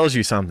 And it tells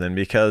you something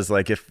because,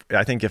 like,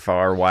 if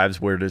our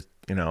wives were to,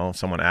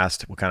 someone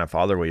asked what kind of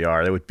father we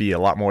are, it would be a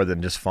lot more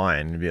than just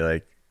fine. It'd be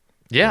like,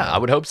 yeah, I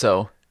would hope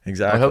so.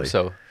 Exactly. I would hope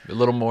so. A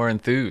little more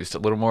enthused, a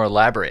little more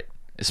elaborate,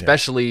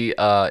 especially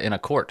in a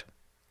court.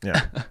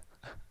 Yeah.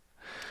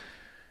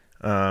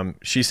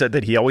 She said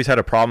that he always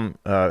had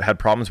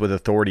problems with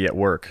authority at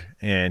work,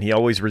 and he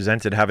always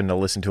resented having to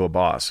listen to a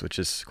boss, which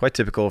is quite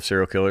typical of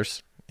serial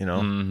killers.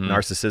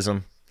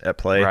 Narcissism at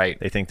play. Right.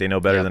 They think they know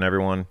better than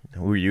everyone.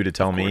 Who are you to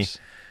tell me?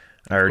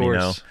 I already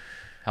know.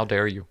 How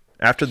dare you?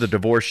 After the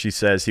divorce, she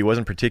says he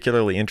wasn't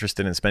particularly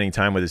interested in spending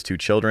time with his two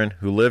children,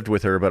 who lived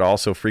with her, but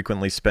also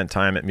frequently spent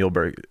time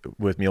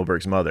with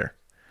Muehlberg's mother.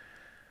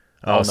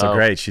 Oh, so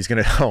great. She's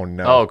going to... Oh,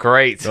 no. Oh,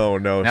 great. Oh,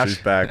 no. Now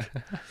she's back.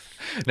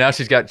 Now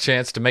she's got a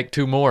chance to make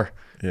two more.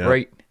 Yeah.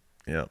 Great.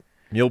 Yeah.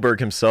 Muehlberg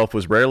himself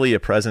was rarely a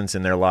presence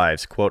in their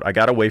lives. Quote, I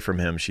got away from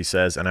him, she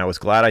says, and I was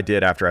glad I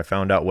did after I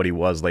found out what he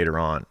was later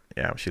on.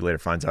 Yeah, she later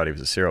finds out he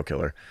was a serial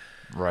killer.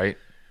 Right.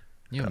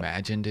 Can you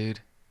imagine, dude?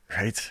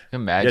 Right.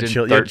 Imagine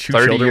you had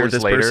 30 years with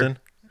this later. Person?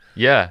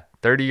 Yeah.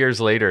 30 years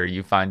later,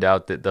 you find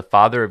out that the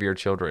father of your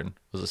children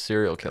was a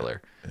serial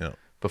killer. Yeah.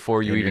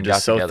 Before you even got got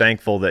together. You're so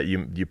thankful that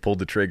you pulled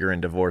the trigger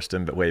and divorced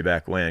him, but way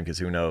back when, because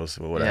who knows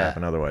what would have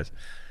happened otherwise.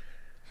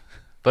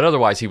 But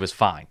otherwise, he was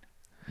fine.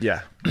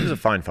 Yeah, he was a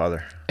fine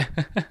father.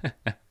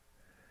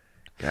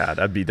 God,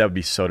 that'd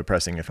be so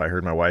depressing if I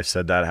heard my wife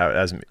said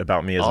that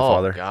about me as a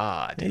father. Oh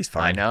God, he's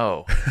fine. I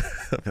know.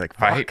 I'd be like,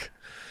 fuck. Right?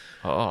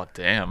 Oh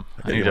damn,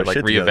 I need to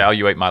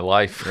reevaluate my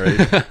life.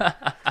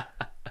 Right.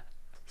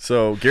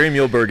 So Gary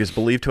Muehlberg is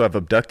believed to have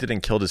abducted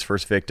and killed his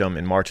first victim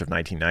in March of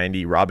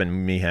 1990,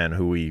 Robin Meehan,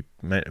 who we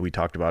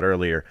talked about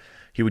earlier.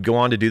 He would go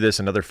on to do this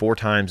another 4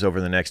 times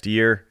over the next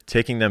year,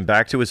 taking them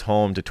back to his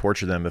home to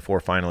torture them before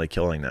finally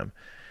killing them.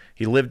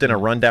 He lived in a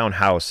rundown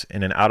house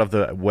in an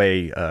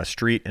out-of-the-way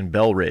street in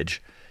Bell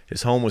Ridge.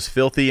 His home was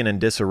filthy and in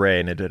disarray,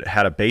 and it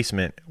had a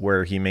basement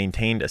where he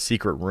maintained a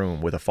secret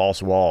room with a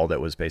false wall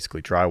that was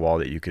basically drywall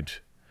that you could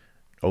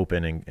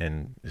open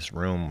in this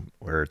room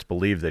where it's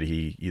believed that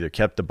he either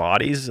kept the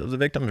bodies of the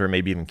victims or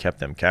maybe even kept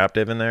them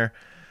captive in there.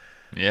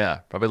 Yeah,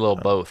 probably a little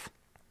both.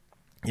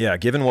 Yeah,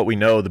 given what we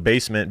know, the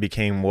basement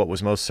became what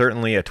was most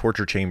certainly a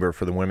torture chamber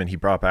for the women he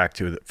brought back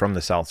from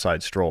the South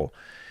Side Stroll.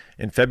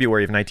 In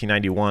February of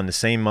 1991, the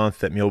same month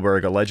that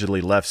Muehlberg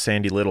allegedly left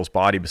Sandy Little's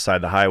body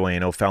beside the highway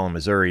in O'Fallon,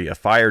 Missouri, a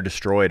fire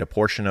destroyed a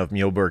portion of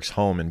Muehlberg's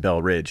home in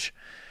Bell Ridge.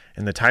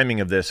 And the timing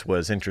of this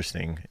was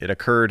interesting. It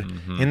occurred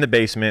in the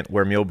basement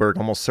where Muehlberg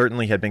almost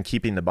certainly had been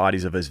keeping the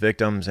bodies of his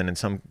victims, and in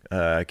some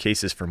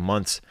cases for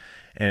months,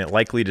 and it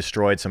likely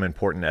destroyed some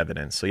important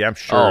evidence. So yeah, I'm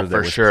sure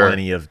there was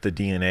plenty of the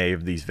DNA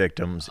of these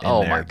victims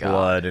in their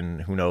blood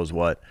and who knows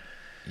what.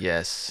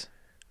 Yes.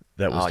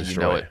 That was destroyed.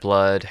 You know it.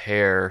 Blood,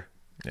 hair.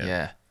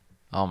 Yeah.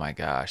 Oh my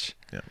gosh.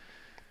 Yeah.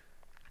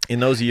 In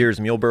those years,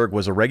 Muehlberg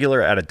was a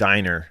regular at a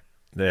diner,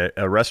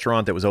 a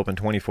restaurant that was open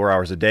 24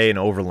 hours a day in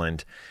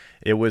Overland.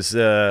 It was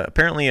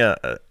apparently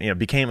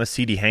became a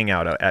seedy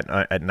hangout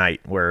at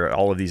night where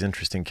all of these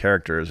interesting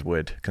characters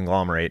would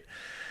conglomerate.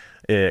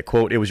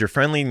 Quote, it was your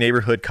friendly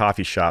neighborhood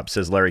coffee shop,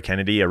 says Larry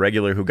Kennedy, a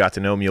regular who got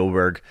to know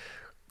Muehlberg,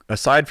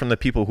 aside from the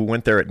people who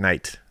went there at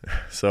night.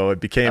 So it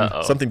became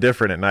something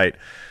different at night.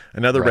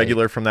 Another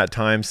regular from that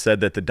time said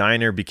that the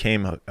diner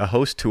became a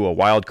host to a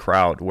wild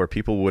crowd where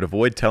people would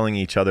avoid telling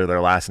each other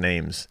their last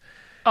names.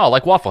 Oh,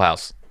 like Waffle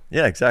House.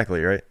 Yeah,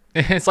 exactly, right?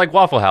 It's like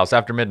Waffle House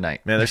after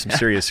midnight. Man, there's some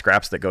serious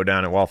scraps that go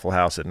down at Waffle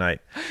House at night.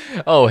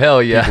 Oh,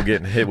 hell yeah. People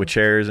getting hit with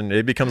chairs, and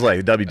it becomes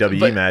like a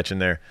WWE match in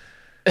there.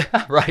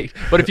 Right.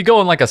 But if you go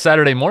on like a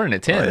Saturday morning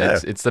at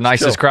 10, it's the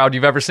nicest crowd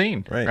you've ever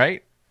seen,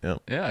 right? Yeah.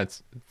 Yeah,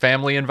 it's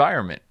family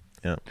environment.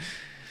 Yeah.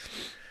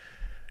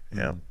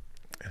 Yeah.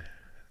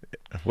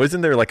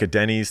 Wasn't there like a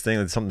Denny's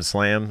thing, something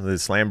the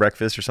slam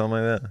breakfast or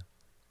something like that?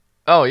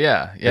 Oh,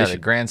 yeah. Yeah, the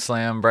Grand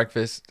Slam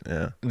breakfast.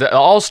 Yeah. The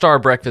All-Star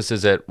breakfast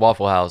is at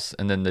Waffle House,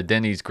 and then the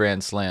Denny's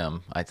Grand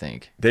Slam, I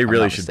think. They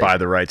really should buy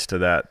the rights to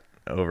that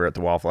over at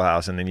the Waffle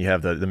House, and then you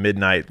have the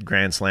midnight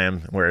Grand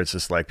Slam where it's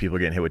just like people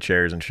getting hit with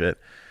chairs and shit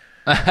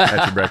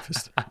at your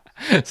breakfast.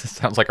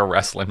 Sounds like a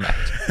wrestling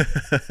match.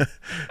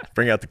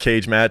 Bring out the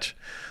cage match.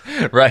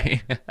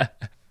 Right.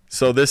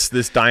 So this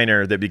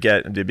diner that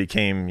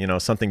became,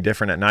 something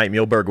different at night,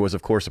 Muehlberg was,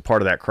 of course, a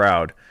part of that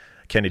crowd.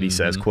 Kennedy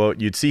says, quote,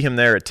 "You'd see him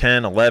there at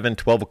 10, 11,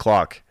 12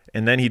 o'clock,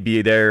 and then he'd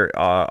be there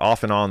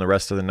off and on the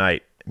rest of the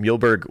night.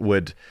 Muehlberg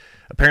would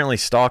apparently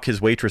stalk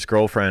his waitress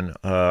girlfriend,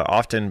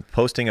 often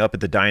posting up at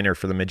the diner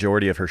for the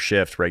majority of her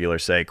shift,"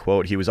 regulars say.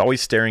 Quote, "He was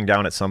always staring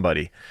down at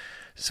somebody."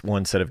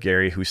 One said of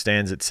Gary, who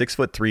stands at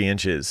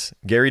 6'3".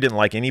 Gary didn't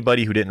like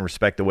anybody who didn't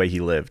respect the way he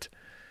lived.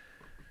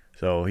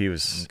 So he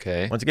was,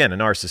 once again, a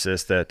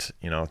narcissist that,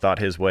 thought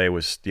his way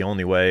was the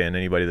only way, and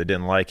anybody that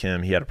didn't like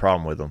him, he had a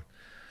problem with them.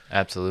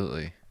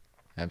 Absolutely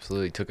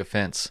took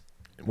offense.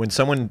 When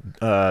someone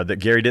that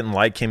Gary didn't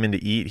like came in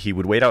to eat, he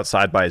would wait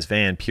outside by his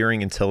van,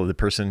 peering until the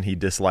person he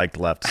disliked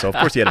left. So, of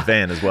course, he had a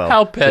van as well.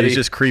 How petty. So he's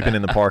just creeping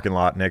in the parking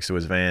lot next to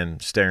his van,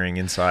 staring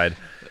inside.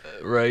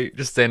 Right,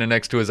 just standing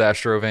next to his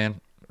Astro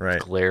van. Right.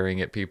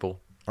 Glaring at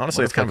people.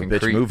 Honestly, it's kind of a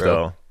bitch move,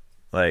 though.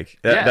 Like,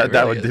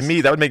 that would, to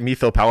me, that would make me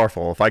feel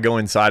powerful. If I go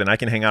inside and I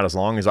can hang out as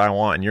long as I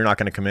want and you're not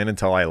going to come in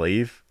until I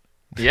leave.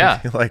 Yeah.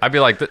 I'd be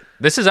like,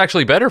 this is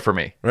actually better for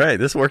me. Right.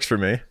 This works for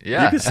me.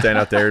 Yeah. You can stand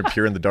out there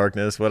pure in the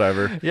darkness,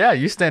 whatever. Yeah.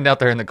 You stand out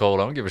there in the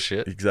cold. I don't give a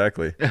shit.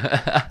 Exactly.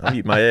 I'll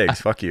eat my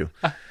eggs. Fuck you.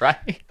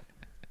 Right.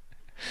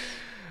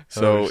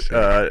 So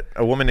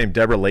a woman named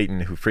Deborah Layton,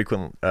 who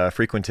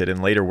frequented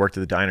and later worked at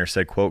the diner,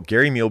 said, quote,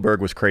 "Gary Muehlberg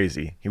was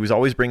crazy. He was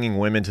always bringing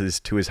women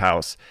to his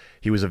house.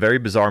 He was a very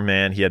bizarre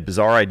man. He had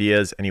bizarre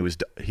ideas, and he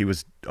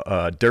was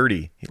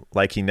dirty,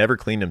 like he never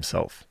cleaned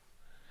himself."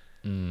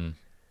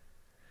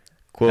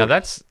 Quote, now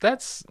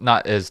that's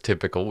not as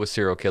typical with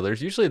serial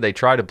killers. Usually they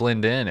try to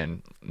blend in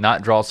and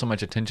not draw so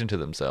much attention to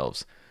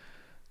themselves.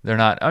 They're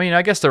not. I mean,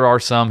 I guess there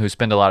are some who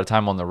spend a lot of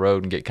time on the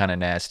road and get kind of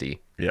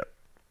nasty. Yeah.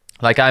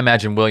 Like I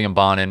imagine William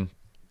Bonin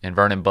and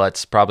Vernon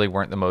Butts probably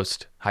weren't the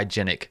most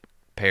hygienic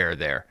pair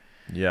there.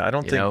 Yeah, I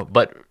don't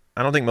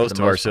think most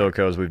of our serial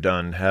killers we've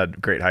done had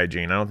great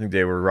hygiene. I don't think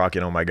they were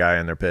rocking "Oh My Guy"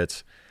 in their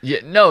pits. Yeah,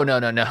 no,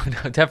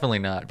 definitely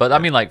not. But I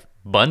mean, like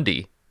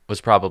Bundy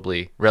was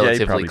probably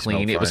relatively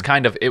clean. It was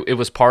kind of it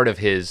was part of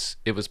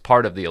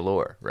the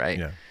allure, right?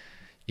 Yeah.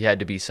 You had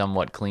to be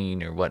somewhat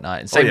clean or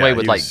whatnot. And same way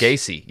with like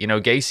Gacy.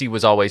 Gacy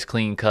was always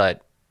clean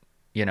cut.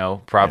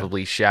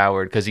 Probably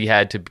showered because he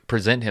had to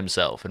present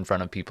himself in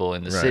front of people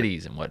in the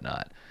cities and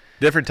whatnot.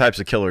 Different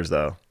types of killers,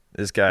 though.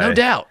 This guy, no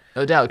doubt,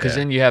 because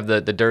then you have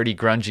the dirty,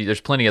 grungy.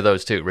 There's plenty of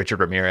those too. Richard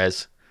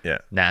Ramirez,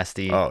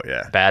 nasty,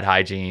 bad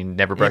hygiene,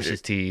 never brushed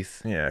his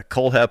teeth. Yeah,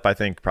 Cole Hepp, I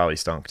think probably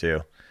stunk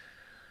too.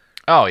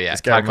 Oh yeah,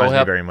 this guy reminds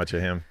me very much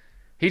of him.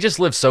 He just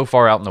lives so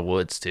far out in the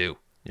woods too.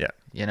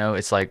 Yeah,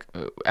 it's like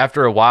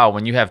after a while,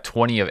 when you have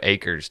 20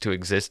 acres to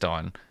exist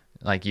on,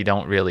 like you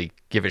don't really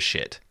give a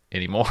shit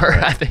anymore.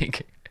 Right. I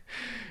think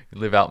you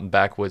live out in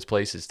backwoods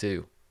places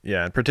too.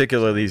 Yeah, and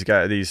particularly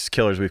these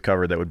killers we've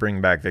covered that would bring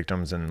back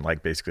victims and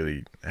like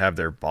basically have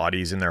their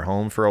bodies in their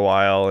home for a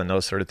while and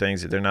those sort of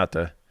things. They're not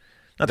the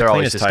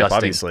cleanest type,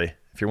 obviously.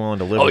 If you're willing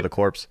to live with a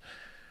corpse.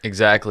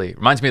 Exactly.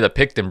 Reminds me of the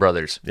Picton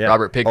brothers. Yeah.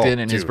 Robert Picton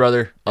and his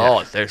brother. Yeah.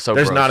 Oh, they're so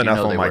There's gross. Not enough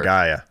 "Oh My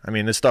Guy." I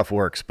mean, this stuff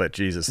works, but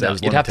Jesus,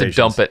 you'd have to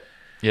dump it.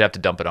 You'd have to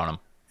dump it on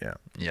them.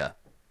 Yeah.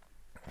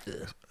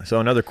 So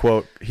another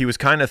quote, he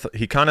kind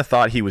of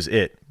thought he was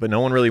it, but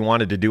no one really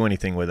wanted to do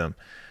anything with him.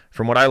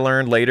 From what I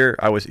learned later,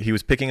 he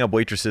was picking up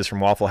waitresses from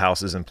Waffle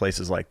Houses and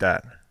places like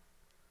that.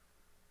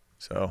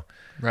 So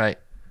right,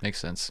 makes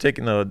sense.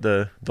 Taking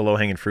the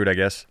low-hanging fruit, I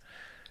guess.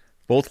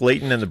 Both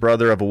Layton and the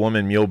brother of a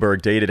woman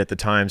Muehlberg dated at the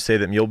time say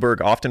that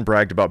Muehlberg often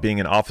bragged about being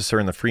an officer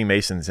in the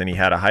Freemasons, and he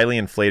had a highly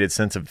inflated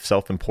sense of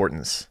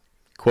self-importance.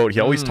 Quote,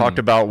 he always talked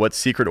about what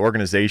secret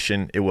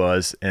organization it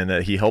was and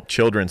that he helped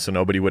children so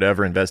nobody would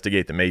ever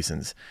investigate the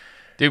Masons.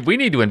 Dude, we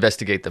need to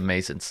investigate the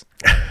Masons.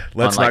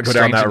 Let's not go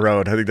down that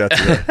road. I think that's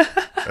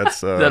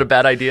is that a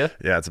bad idea?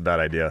 Yeah, it's a bad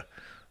idea.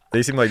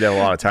 They seem like they have a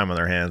lot of time on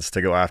their hands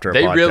to go after a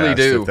podcast. They really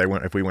do.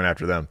 If we went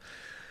after them.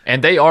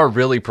 And they are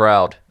really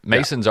proud.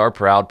 Masons are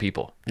proud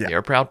people. Yeah. They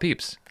are proud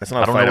peeps. That's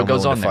not a fight I'm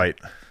willing to fight.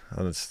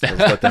 Let's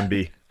let them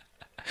be.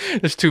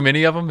 There's too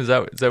many of them? Is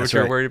that what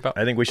you're worried about?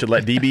 I think we should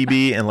let DB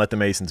be and let the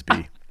Masons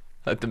be.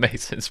 Let the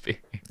Masons be.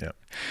 Yeah.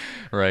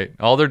 Right.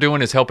 All they're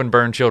doing is helping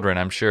burn children,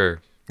 I'm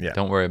sure. Yeah.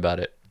 Don't worry about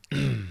it.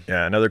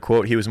 Yeah, another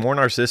quote. He was more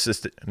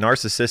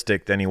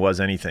narcissistic than he was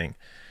anything.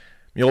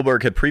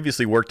 Muehlberg had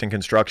previously worked in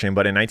construction,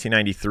 but in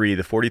 1993,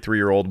 the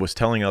 43-year-old was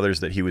telling others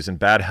that he was in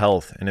bad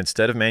health, and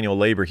instead of manual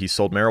labor, he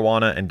sold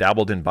marijuana and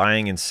dabbled in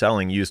buying and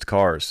selling used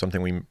cars,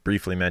 something we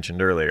briefly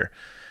mentioned earlier.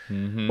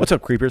 Mm-hmm. What's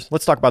up, creepers?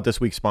 Let's talk about this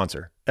week's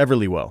sponsor,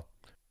 Everlywell.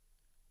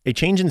 A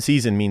change in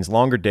season means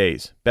longer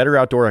days, better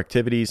outdoor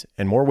activities,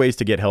 and more ways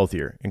to get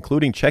healthier,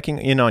 including checking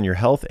in on your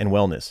health and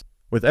wellness.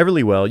 With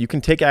Everlywell, you can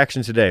take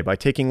action today by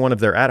taking one of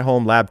their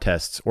at-home lab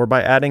tests or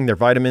by adding their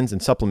vitamins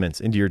and supplements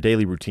into your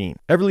daily routine.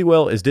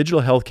 Everlywell is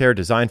digital healthcare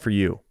designed for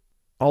you,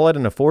 all at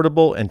an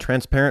affordable and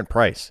transparent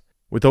price.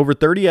 With over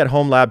 30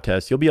 at-home lab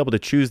tests, you'll be able to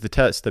choose the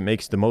test that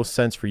makes the most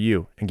sense for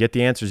you and get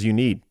the answers you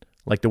need,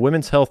 like the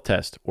Women's Health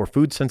Test or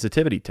Food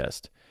Sensitivity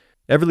Test.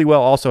 Everlywell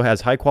also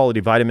has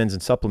high-quality vitamins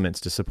and supplements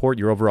to support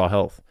your overall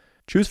health.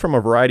 Choose from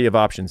a variety of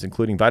options,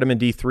 including vitamin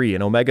D3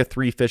 and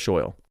omega-3 fish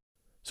oil.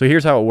 So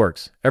here's how it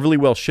works.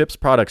 Everlywell ships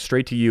products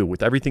straight to you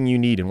with everything you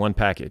need in one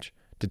package.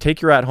 To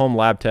take your at-home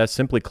lab test,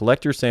 simply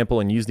collect your sample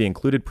and use the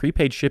included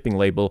prepaid shipping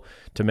label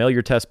to mail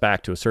your test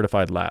back to a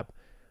certified lab.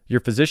 Your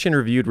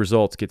physician-reviewed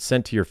results get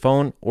sent to your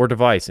phone or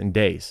device in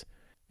days.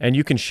 And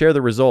you can share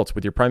the results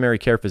with your primary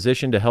care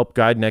physician to help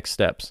guide next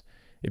steps.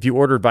 If you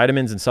ordered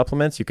vitamins and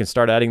supplements, you can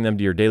start adding them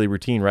to your daily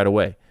routine right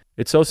away.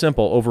 It's so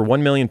simple. Over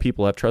 1 million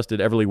people have trusted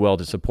Everlywell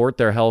to support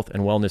their health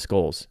and wellness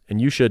goals, and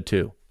you should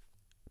too.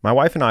 My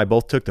wife and I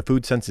both took the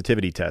food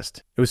sensitivity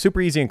test. It was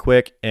super easy and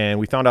quick, and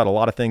we found out a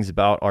lot of things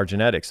about our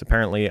genetics.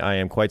 Apparently, I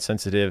am quite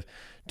sensitive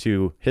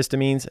to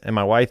histamines, and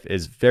my wife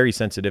is very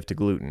sensitive to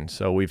gluten.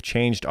 So we've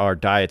changed our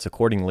diets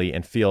accordingly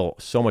and feel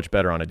so much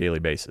better on a daily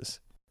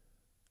basis.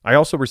 I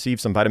also received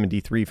some vitamin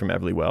D3 from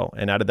Everlywell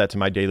and added that to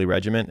my daily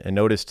regimen and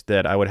noticed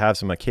that I would have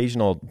some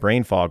occasional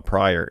brain fog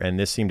prior, and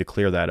this seemed to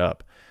clear that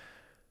up.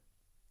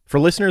 For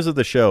listeners of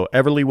the show,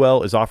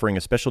 Everlywell is offering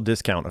a special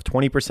discount of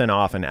 20%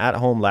 off an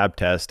at-home lab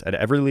test at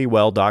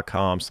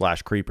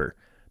everlywell.com/creeper.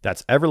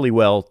 That's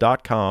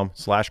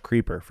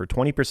everlywell.com/creeper for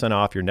 20%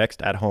 off your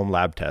next at-home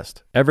lab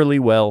test.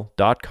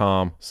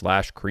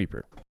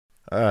 everlywell.com/creeper.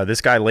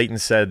 This guy, Leighton,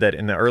 said that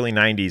in the early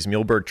 90s,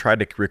 Muehlberg tried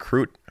to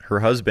recruit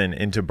her husband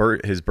into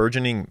his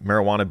burgeoning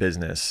marijuana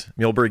business.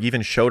 Muehlberg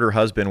even showed her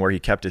husband where he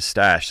kept his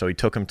stash, so he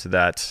took him to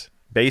that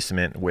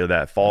basement where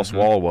that false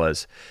wall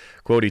was.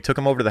 Quote, he took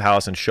him over to the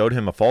house and showed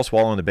him a false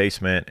wall in the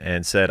basement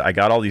and said, I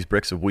got all these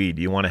bricks of weed.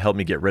 Do you want to help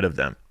me get rid of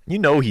them? You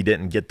know he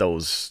didn't get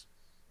those,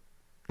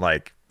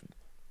 like,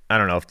 I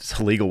don't know if it's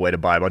a legal way to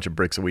buy a bunch of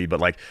bricks of weed,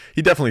 but, like,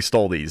 he definitely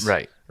stole these.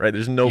 Right.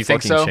 There's no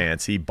fucking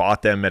chance. He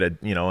bought them at a,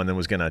 and then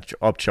was going to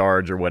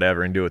upcharge or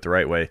whatever and do it the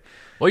right way.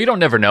 Well, you don't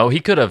never know.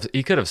 He could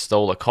have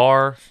stole a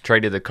car,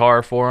 traded the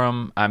car for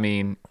him. I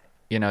mean,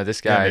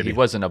 this guy, he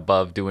wasn't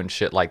above doing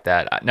shit like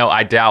that. No,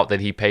 I doubt that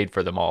he paid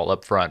for them all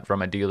up front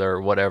from a dealer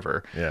or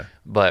whatever. Yeah.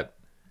 But,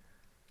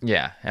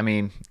 yeah, I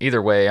mean,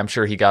 either way, I'm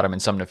sure he got him in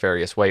some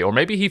nefarious way. Or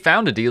maybe he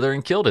found a dealer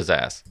and killed his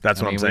ass.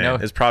 That's what I'm saying.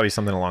 It's probably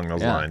something along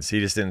those lines. He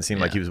just didn't seem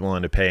like he was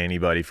willing to pay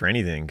anybody for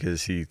anything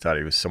because he thought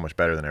he was so much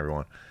better than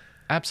everyone.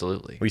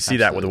 Absolutely. We see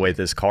that with the way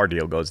this car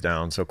deal goes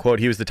down. So, quote,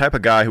 he was the type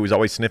of guy who was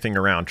always sniffing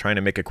around, trying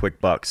to make a quick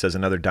buck, says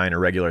another diner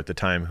regular at the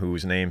time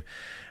whose name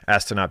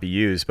asked to not be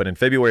used. But in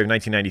February of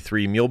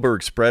 1993,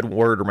 Muehlberg spread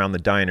word around the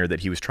diner that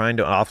he was trying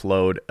to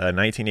offload a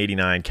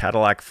 1989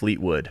 Cadillac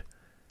Fleetwood.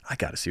 I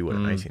got to see what a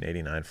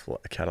 1989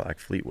 Cadillac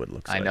Fleetwood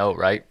looks like. I know,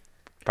 right?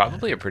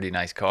 Probably a pretty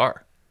nice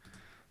car.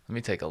 Let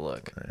me take a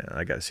look. Yeah,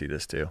 I got to see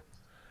this too.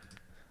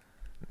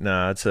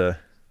 No,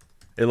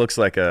 it looks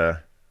like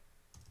your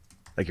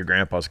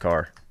grandpa's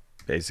car,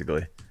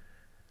 basically.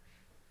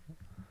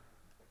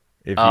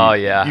 You grew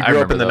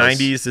up in the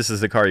 90s, this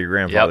is the car your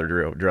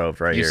grandfather drove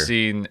right here.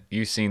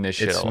 You've seen this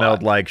shit a lot. It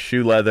smelled like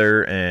shoe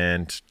leather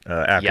and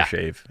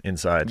aftershave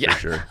inside for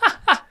sure.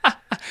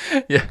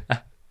 Yeah.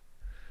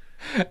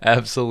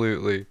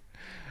 Absolutely.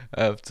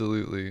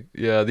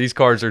 Yeah, these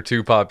cars are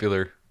too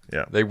popular.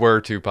 Yeah. They were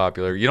too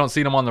popular. You don't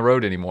see them on the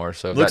road anymore.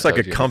 So looks like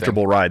a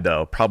comfortable ride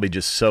though. Probably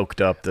just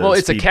soaked up the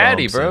it's a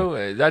caddy,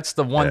 bro. That's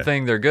the one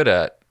thing they're good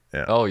at.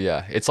 Yeah. Oh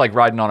yeah. It's like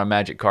riding on a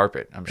magic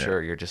carpet. I'm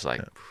sure you're just like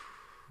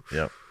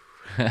Yep.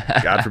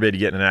 God forbid you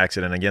get in an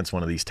accident against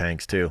one of these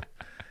tanks too.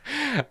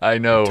 I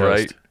know,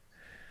 right?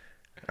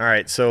 All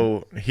right,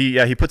 so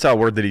he puts out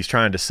word that he's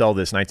trying to sell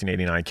this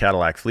 1989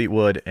 Cadillac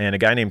Fleetwood, and a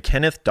guy named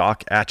Kenneth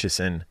Doc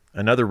Atchison,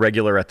 another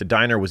regular at the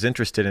diner, was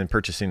interested in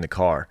purchasing the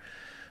car.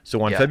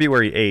 So on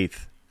February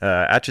 8th,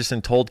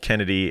 Atchison told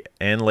Kennedy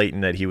and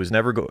Leighton that he was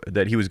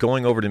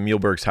going over to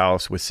Muehlberg's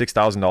house with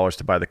 $6,000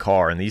 to buy the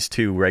car, and these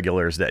two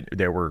regulars that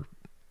they were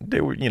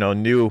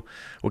knew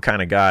what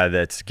kind of guy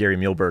that Gary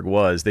Muehlberg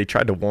was. They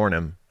tried to warn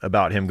him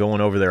about him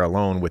going over there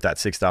alone with that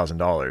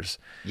 $6,000.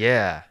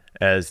 Yeah.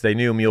 As they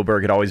knew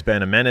Muehlberg had always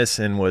been a menace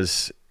and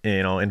was,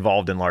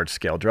 involved in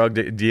large-scale drug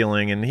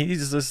dealing, and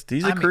he's a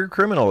career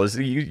criminal.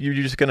 You're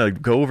just gonna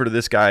go over to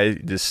this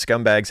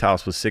scumbag's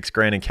house with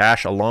 $6,000 in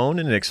cash alone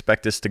and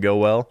expect this to go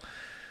well?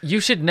 You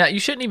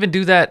shouldn't even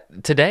do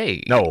that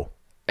today. No.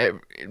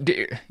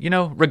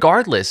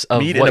 regardless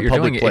of meet what in a you're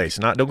public doing, place.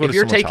 Don't go if to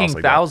you're someone's taking house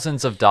like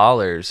thousands of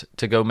dollars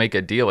to go make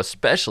a deal,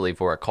 especially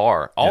for a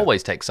car,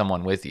 always take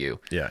someone with you.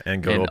 Yeah,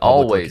 and go to a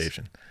public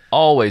location.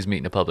 Always meet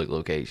in a public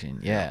location.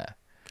 Yeah.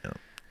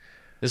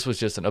 This was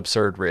just an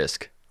absurd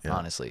risk,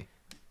 honestly.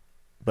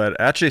 But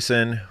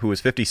Atchison, who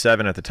was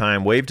 57 at the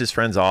time, waved his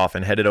friends off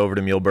and headed over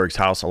to Muehlberg's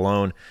house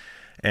alone.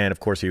 And, of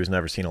course, he was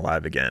never seen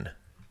alive again.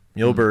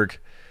 Muehlberg,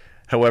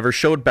 however,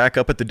 showed back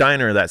up at the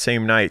diner that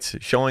same night,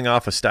 showing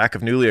off a stack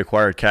of newly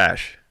acquired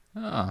cash.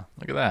 Oh,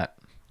 look at that.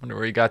 Wonder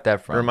where you got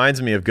that from. It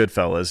reminds me of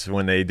Goodfellas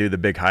when they do the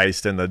big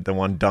heist and the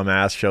one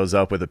dumbass shows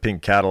up with a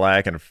pink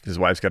Cadillac and his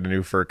wife's got a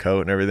new fur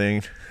coat and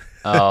everything.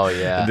 Oh,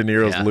 yeah. And De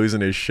Niro's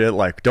losing his shit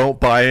like, don't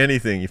buy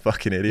anything, you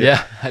fucking idiot.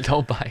 Yeah, I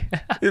don't buy.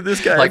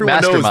 This guy, like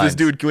everyone knows this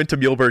dude went to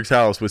Muehlberg's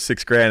house with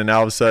 $6,000 and now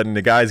all of a sudden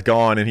the guy's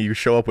gone and he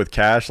show up with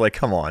cash. Like,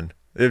 come on.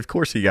 Of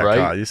course he got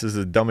caught. This is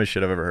the dumbest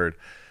shit I've ever heard.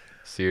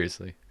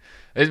 Seriously.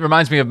 It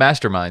reminds me of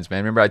Masterminds,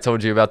 man. Remember I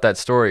told you about that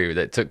story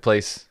that took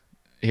place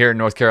here in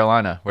North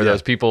Carolina where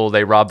those people,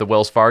 they robbed the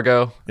Wells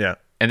Fargo. Yeah.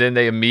 And then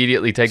they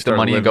immediately take the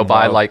money and go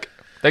buy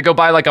they go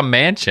buy like a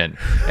mansion,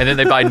 and then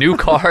they buy new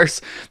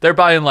cars. They're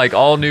buying like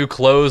all new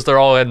clothes. They're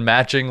all in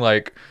matching,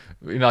 like,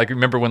 like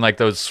remember when like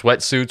those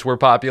sweatsuits were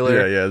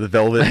popular? Yeah, the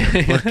velvet.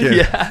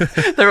 Yeah,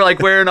 they were like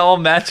wearing all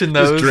matching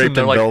those. Just draped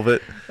in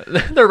velvet.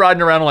 They're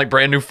riding around on like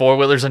brand new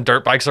 4-wheelers and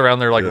dirt bikes around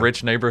their like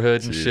rich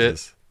neighborhoods and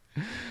shit.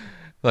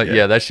 Like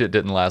that shit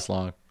didn't last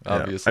long.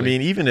 Obviously, I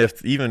mean, even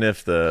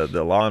if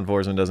the law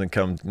enforcement doesn't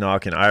come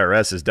knocking,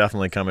 IRS is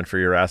definitely coming for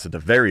your ass at the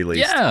very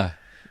least.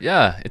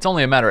 Yeah, it's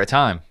only a matter of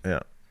time. Yeah.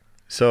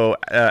 So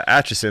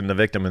Atchison, the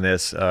victim in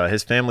this,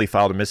 his family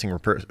filed a missing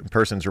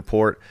persons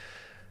report,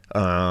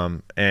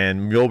 and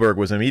Muehlberg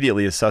was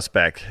immediately a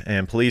suspect,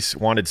 and police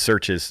wanted to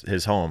search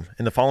his home.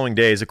 In the following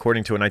days,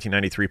 according to a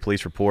 1993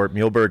 police report,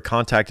 Muehlberg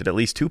contacted at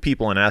least 2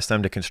 people and asked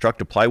them to construct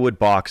a plywood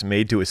box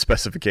made to his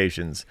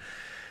specifications.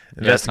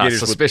 That's not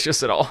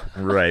suspicious at all.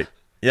 Right.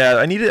 Yeah,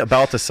 I need it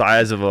about the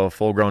size of a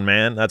full-grown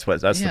man. That's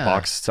the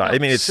box size. I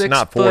mean, it's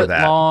not for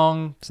that.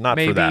 Long, it's not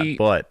for that,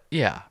 but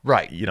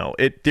right.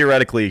 It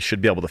theoretically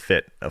should be able to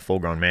fit a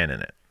full-grown man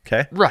in it.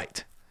 Okay.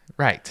 Right.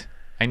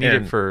 I need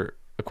it for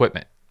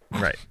equipment.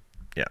 Right.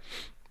 Yeah.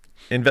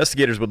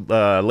 Investigators would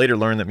later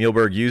learn that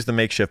Muehlberg used the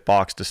makeshift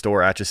box to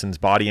store Atchison's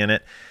body in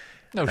it.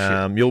 No shit.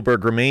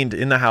 Muehlberg remained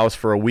in the house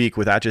for a week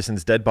with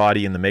Atchison's dead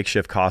body in the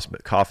makeshift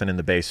coffin in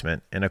the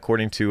basement. And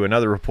according to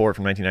another report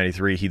from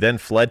 1993, he then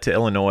fled to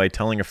Illinois,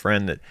 telling a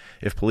friend that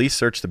if police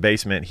searched the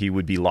basement, he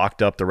would be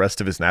locked up the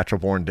rest of his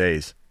natural-born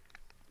days.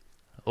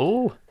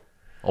 Oh.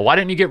 Well, why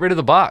didn't you get rid of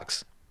the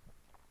box?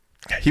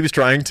 He was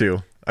trying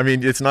to. I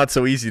mean, it's not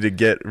so easy to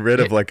get rid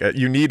of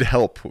you need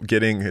help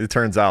getting a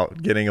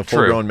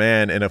full-grown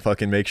man in a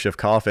fucking makeshift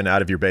coffin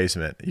out of your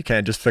basement. You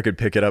can't just fucking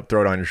pick it up,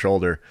 throw it on your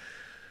shoulder.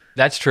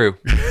 That's true.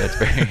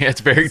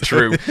 That's very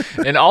true.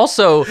 And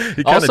also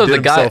he kind of did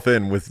himself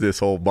in with this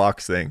whole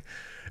box thing.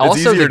 It's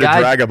easier to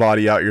drag a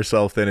body out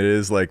yourself than it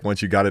is like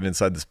once you got it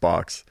inside this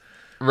box.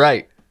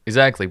 Right.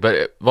 Exactly.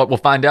 But what we'll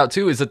find out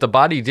too is that the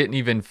body didn't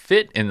even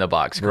fit in the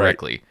box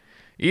correctly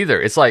either.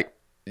 It's like,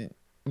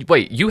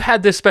 wait, you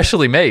had this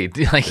specially made.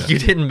 You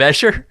didn't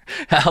measure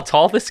how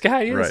tall this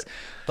guy is? Right.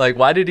 Like,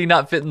 why did he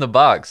not fit in the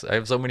box? I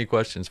have so many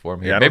questions for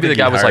him here. Maybe the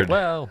guy was like,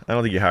 well... I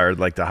don't think he hired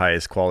like the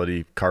highest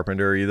quality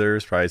carpenter either.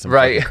 It's probably some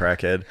fucking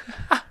crackhead.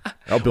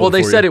 Well,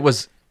 they said it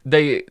was...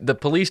 The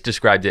police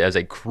described it as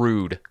a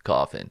crude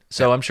coffin.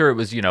 So I'm sure it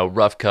was,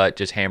 rough cut,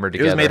 just hammered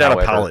together. It was made out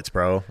of pallets,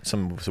 bro.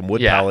 Some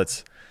wood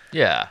pallets.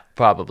 Yeah,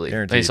 probably.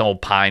 Maybe some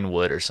old pine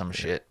wood or some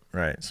shit.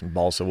 Right, some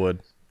balsa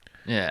wood.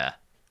 Yeah.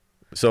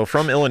 So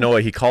from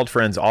Illinois, he called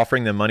friends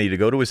offering them money to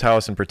go to his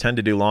house and pretend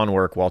to do lawn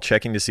work while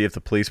checking to see if the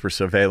police were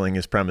surveilling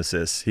his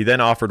premises. He then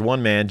offered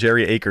one man,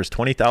 Jerry Akers,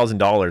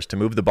 $20,000 to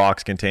move the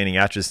box containing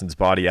Atchison's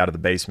body out of the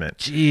basement.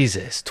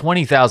 Jesus,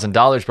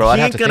 $20,000, bro. I'd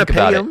have to think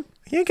about it.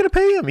 He ain't going to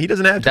pay him. He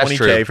doesn't have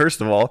 $20K, first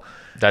of all.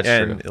 That's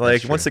true.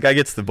 And once the guy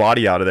gets the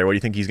body out of there, what do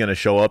you think he's going to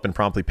show up and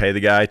promptly pay the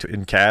guy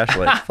in cash?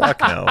 Like, fuck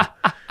no.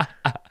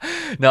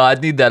 No,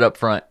 I'd need that up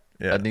front.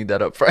 Yeah. I'd need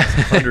that up front.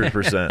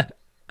 100%.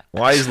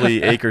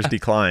 Wisely, Akers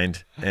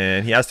declined,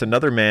 and he asked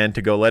another man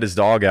to go let his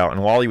dog out.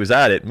 And while he was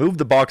at it, moved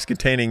the box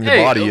containing the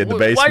body in the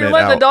basement why are you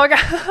letting the dog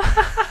out?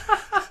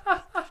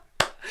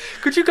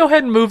 Could you go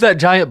ahead and move that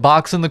giant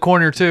box in the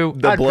corner too?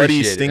 The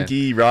bloody,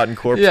 stinky, rotten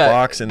corpse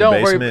box in the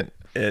basement.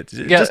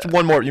 Just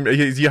one more. How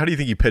do you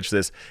think you pitch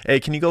this? Hey,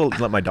 can you go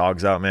let my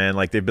dogs out, man?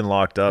 Like they've been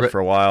locked up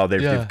for a while.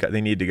 They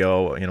need to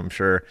go. I'm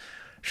sure.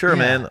 Sure,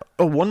 man.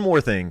 Oh, one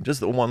more thing.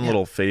 Just one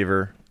little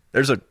favor.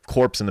 There's a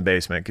corpse in the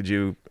basement.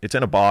 It's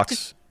in a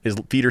box. His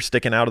feet are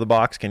sticking out of the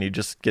box. Can you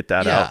just get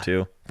that out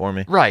too for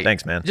me? Right.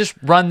 Thanks, man. Just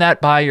run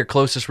that by your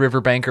closest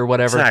riverbank or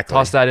whatever. Exactly.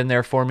 Toss that in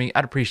there for me.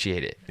 I'd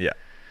appreciate it. Yeah.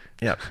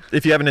 Yeah.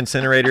 If you have an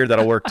incinerator,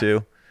 that'll work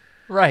too.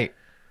 Right.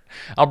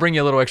 I'll bring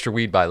you a little extra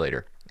weed by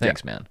later.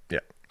 Thanks, man. Yeah.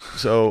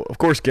 So, of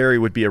course, Gary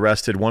would be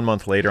arrested 1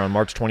 month later on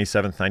March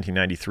 27th,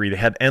 1993. They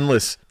had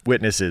endless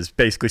witnesses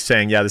basically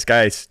saying, this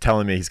guy's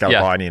telling me he's got a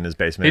body in his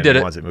basement. He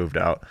wants it moved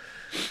out.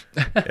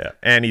 Yeah.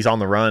 And he's on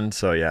the run.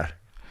 So, yeah.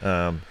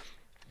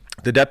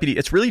 The deputy,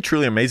 it's really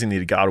truly amazing that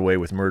he got away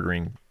with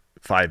murdering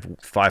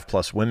five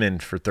plus women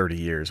for 30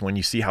 years when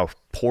you see how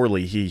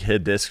poorly he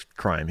hid this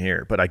crime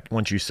here. But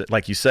once you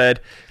like you said,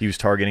 he was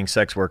targeting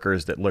sex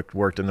workers that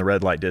worked in the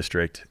red light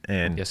district,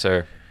 and yes,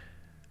 sir.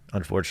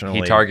 Unfortunately,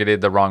 he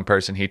targeted the wrong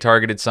person. He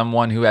targeted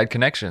someone who had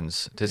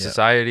connections to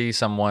society,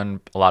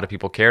 someone a lot of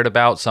people cared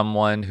about,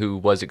 someone who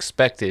was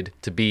expected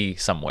to be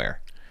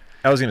somewhere.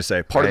 I was going to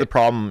say, part of the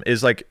problem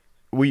is like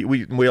we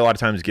a lot of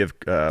times give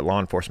law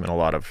enforcement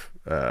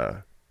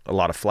a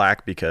lot of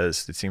flack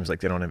because it seems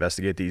like they don't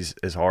investigate these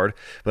as hard,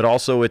 but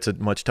also it's a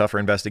much tougher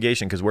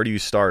investigation because where do you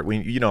start?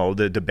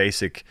 The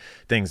basic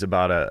things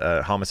about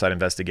a homicide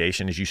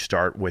investigation is you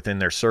start within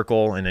their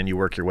circle and then you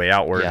work your way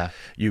outward. Yeah.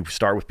 You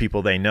start with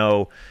people they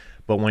know,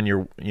 but when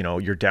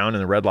you're down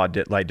in the red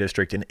light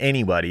district and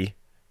anybody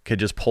could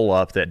just pull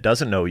up that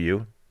doesn't know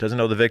you, doesn't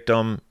know the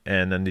victim,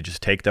 and then they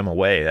just take them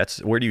away.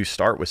 That's where do you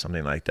start with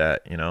something like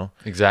that,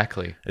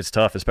 Exactly. It's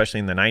tough, especially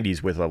in the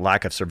 90s with a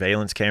lack of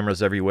surveillance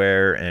cameras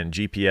everywhere and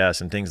GPS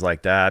and things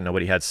like that.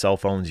 Nobody had cell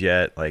phones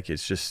yet. Like,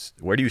 it's just,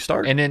 where do you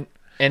start? And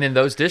in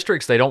those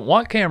districts, they don't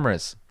want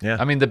cameras. Yeah.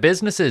 I mean, the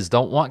businesses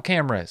don't want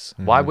cameras.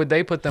 Mm-hmm. Why would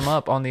they put them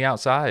up on the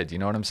outside? You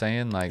know what I'm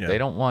saying? Like, they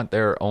don't want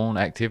their own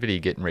activity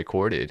getting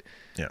recorded.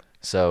 Yeah.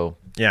 So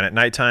yeah, and at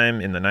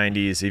nighttime in the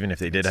 90s, even if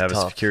they did have a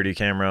security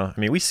camera, I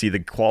mean, we see the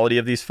quality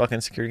of these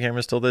fucking security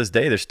cameras till this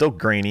day. They're still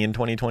grainy in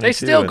 2022. They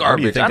still garbage. What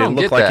do you think I don't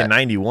they look get like that. in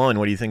 91?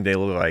 What do you think they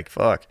look like?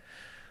 Fuck.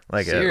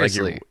 Like an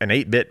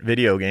 8-bit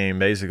video game,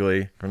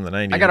 basically, from the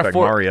 90s. I got like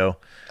Mario.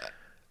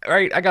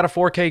 Right, I got a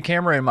 4K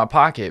camera in my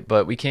pocket,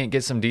 but we can't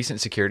get some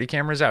decent security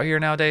cameras out here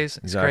nowadays.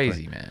 It's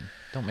crazy, man.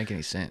 Don't make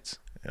any sense.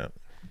 Yeah.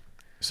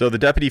 So the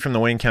deputy from the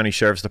Wayne County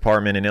Sheriff's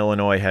Department in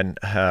Illinois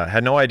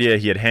had no idea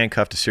he had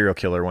handcuffed a serial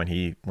killer when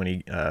he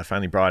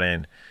finally brought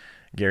in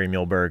Gary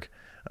Milberg.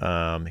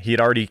 He had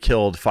already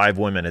killed 5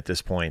 women at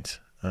this point,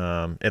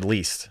 at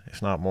least,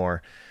 if not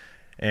more.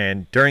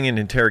 And during an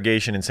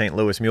interrogation in St.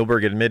 Louis,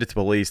 Milberg admitted to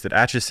police that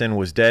Atchison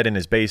was dead in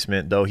his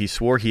basement, though he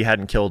swore he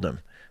hadn't killed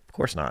him. Of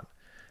course not.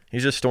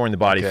 He's just storing the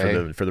body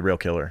for the real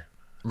killer.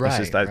 Right. It's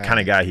just that kind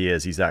of guy he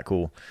is. He's that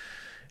cool.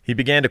 He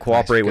began to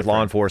cooperate with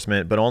law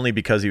enforcement, but only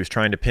because he was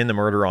trying to pin the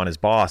murder on his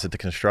boss at the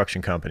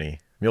construction company.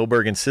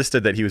 Milberg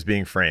insisted that he was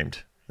being framed,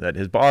 that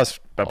his boss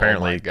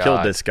apparently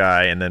killed this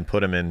guy and then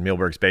put him in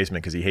Milberg's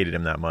basement because he hated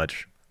him that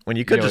much. When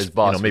you could just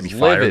maybe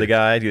fire the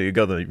guy. You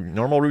go the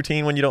normal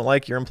routine when you don't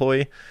like your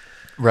employee.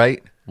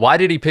 Right. Why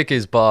did he pick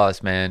his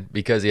boss, man?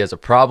 Because he has a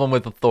problem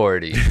with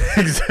authority.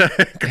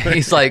 Exactly.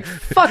 He's like,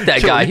 fuck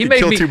that guy. He made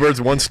kill me 2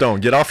 birds with 1 stone.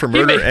 Get off for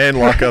murder and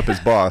lock up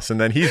his boss,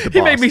 and then he's the boss.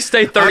 He made me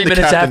stay 30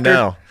 minutes after.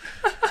 Now.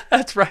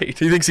 That's right.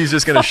 He thinks he's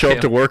just going to show up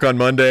to work on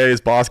Monday.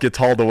 His boss gets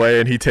hauled away,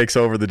 and he takes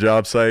over the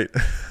job site.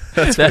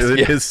 That's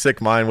his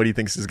sick mind. What he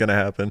thinks is going to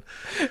happen.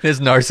 His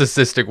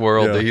narcissistic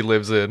world that he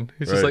lives in.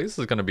 He's just like, this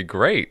is going to be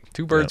great.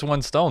 2 birds,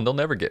 1 stone. They'll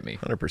never get me.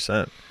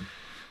 100%.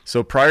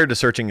 So prior to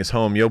searching his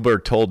home,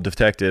 Milberg told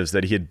detectives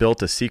that he had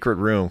built a secret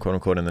room, quote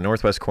unquote, in the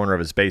northwest corner of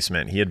his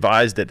basement. He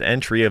advised that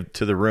entry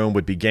to the room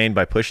would be gained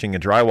by pushing a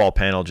drywall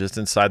panel just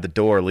inside the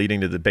door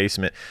leading to the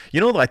basement.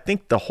 I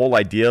think the whole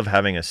idea of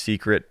having a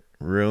secret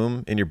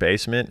room in your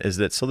basement is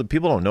that so that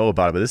people don't know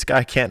about it, but this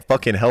guy can't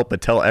fucking help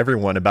but tell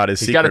everyone about his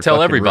secret. He's got to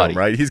tell everybody, room,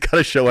 right? He's got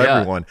to show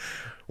everyone.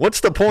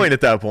 What's the point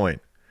at that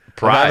point?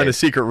 Pride. Of having a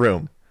secret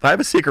room. If I have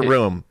a secret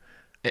room,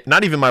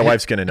 not even my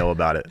wife's gonna know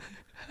about it.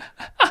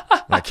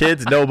 My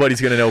kids,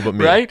 nobody's gonna know but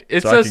me. Right?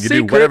 It's so a I can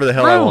secret do whatever the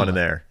hell room. I want in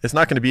there. It's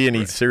not gonna be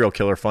any serial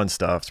killer fun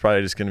stuff. It's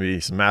probably just gonna be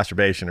some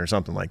masturbation or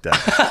something like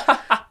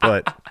that.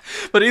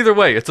 But either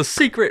way, it's a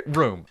secret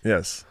room.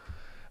 Yes.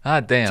 Ah,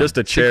 damn. Just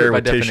a chair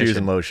with tissues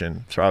and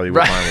lotion. It's probably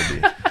what mine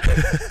would be.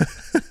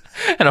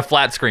 And a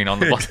flat screen on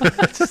the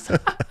bottom.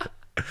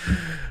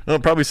 Well,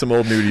 probably some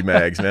old nudie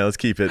mags, man. Let's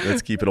keep it old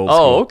school.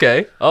 Oh,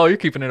 okay. Oh, you're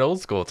keeping it old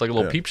school. It's like a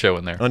little peep show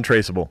in there.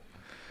 Untraceable.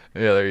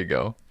 Yeah, there you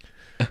go.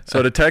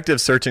 So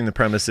detectives searching the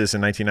premises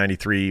in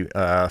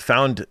 1993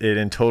 found it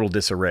in total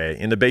disarray.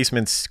 In the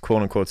basement's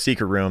quote-unquote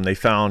secret room, they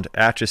found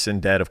Atchison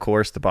dead, of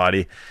course, the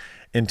body,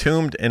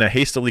 entombed in a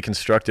hastily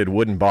constructed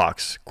wooden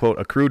box. Quote,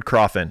 a crude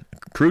coffin.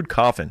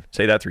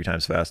 Say that 3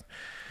 times fast.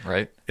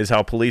 Right. Is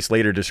how police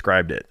later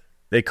described it.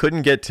 They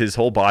couldn't get his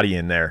whole body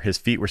in there. His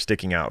feet were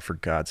sticking out, for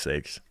God's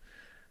sakes.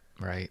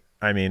 Right.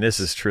 I mean, this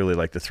is truly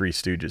like the Three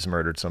Stooges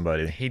murdered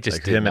somebody. He just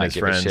like did him not and his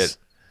give friends. a shit.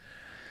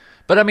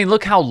 But I mean,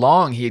 look how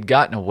long he had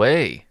gotten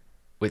away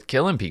with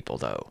killing people,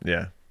 though.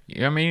 Yeah.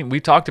 You know what I mean?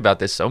 We've talked about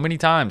this so many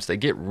times. They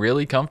get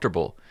really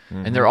comfortable,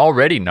 and they're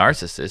already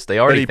narcissists. They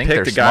already think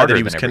they're smarter than everyone else. But he picked a guy that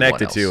he was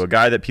connected to, a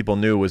guy that people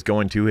knew was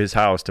going to his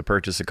house to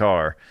purchase a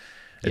car.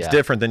 It's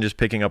different than just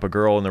picking up a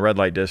girl in the red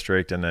light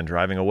district and then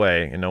driving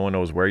away, and no one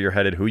knows where you're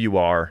headed, who you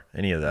are,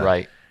 any of that.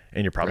 Right.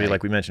 And you're probably,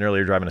 like we mentioned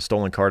earlier, driving a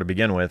stolen car to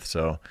begin with,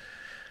 so...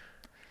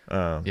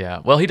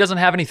 yeah. Well, he doesn't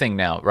have anything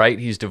now, right?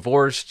 He's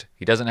divorced.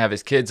 He doesn't have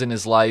his kids in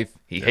his life.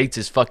 He hates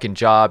his fucking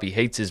job. He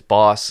hates his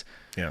boss.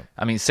 Yeah.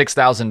 I mean,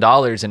 $6,000 in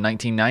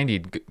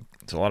 1990.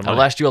 It's a lot of money. That'll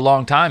last you a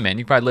long time, man.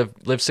 You probably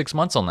live 6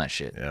 months on that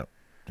shit. Yeah.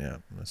 Yeah.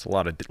 That's a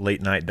lot of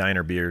late night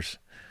diner beers.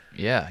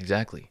 Yeah,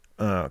 exactly.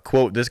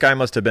 quote, this guy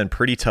must have been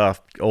pretty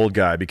tough, old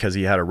guy, because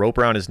he had a rope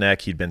around his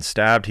neck. He'd been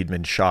stabbed. He'd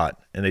been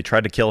shot. And they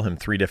tried to kill him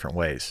 3 different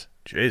ways.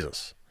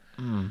 Jesus.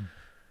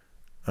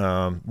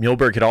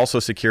 Muehlberg had also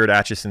secured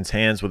Atchison's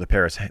hands with a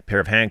pair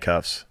of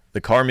handcuffs.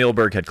 The car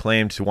Muehlberg had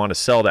claimed to want to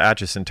sell to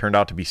Atchison turned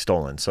out to be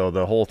stolen. So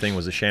the whole thing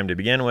was a sham to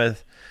begin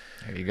with.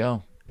 There you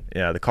go.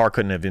 Yeah, the car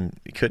couldn't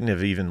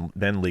have even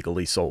been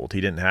legally sold.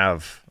 He didn't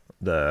have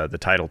the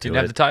title to it. Didn't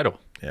have the title.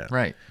 Yeah.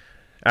 Right.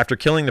 After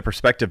killing the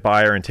prospective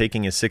buyer and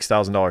taking his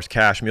 $6,000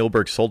 cash,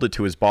 Muehlberg sold it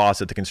to his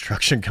boss at the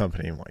construction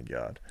company. Oh, my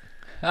God.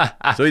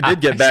 So he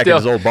did get back at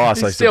his old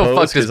boss, I suppose. Still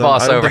fucked his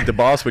boss over. I don't think the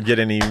boss would get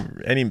any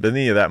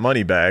of that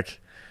money back.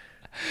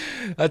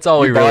 That's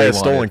all he really wanted. You buy a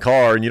stolen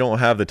car and you don't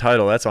have the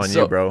title. That's on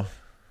you, bro.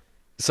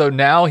 So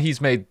now he's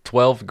made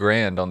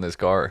 $12,000 on this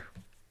car.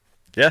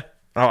 Yeah.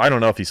 Oh, I don't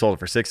know if he sold it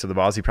for $6,000 to the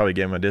boss. He probably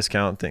gave him a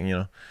discount thing, you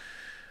know.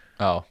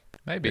 Oh,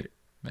 maybe.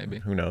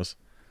 Who knows?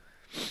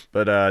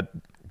 But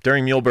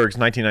during Muehlberg's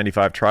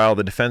 1995 trial,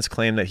 the defense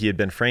claimed that he had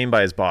been framed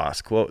by his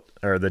boss. Quote,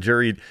 or the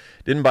jury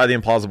didn't buy the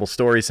implausible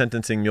story,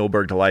 sentencing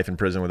Muehlberg to life in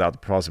prison without the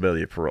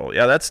possibility of parole.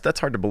 Yeah, that's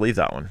hard to believe,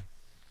 that one.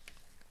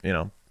 You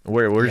know,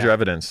 where's your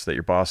evidence that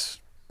your boss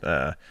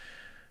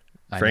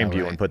framed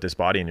you and put this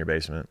body in your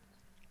basement?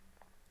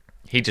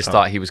 He just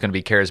thought he was going to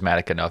be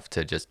charismatic enough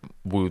to just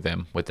woo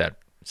them with that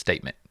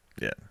statement.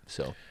 Yeah.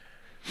 So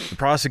the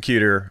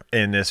prosecutor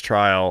in this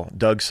trial,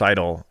 Doug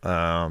Seidel,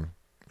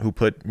 who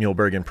put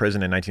Muehlberg in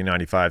prison in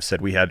 1995,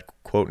 said we had,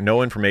 quote,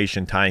 no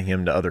information tying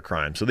him to other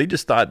crimes. So they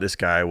just thought this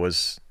guy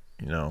was,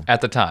 you know,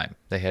 at the time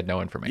they had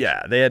no information.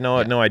 Yeah, they had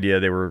no idea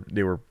they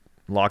were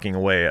locking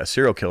away a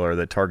serial killer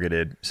that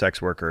targeted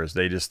sex workers.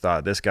 They just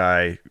thought this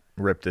guy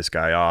ripped this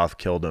guy off,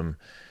 killed him,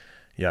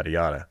 yada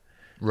yada.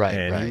 Right.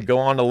 And he would go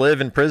on to live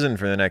in prison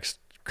for the next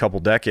couple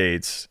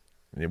decades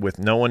with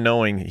no one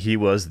knowing he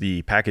was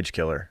the package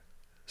killer.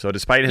 So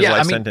despite his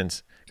life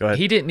sentence, go ahead.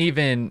 He didn't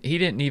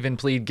even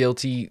plead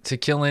guilty to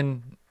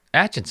killing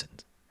Atchison.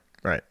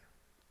 Right.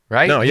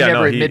 Right? No, he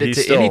never admitted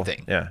to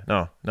anything. Yeah.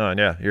 No,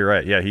 yeah, you're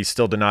right. Yeah, he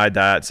still denied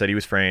that, said he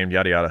was framed,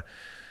 yada yada.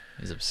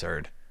 It's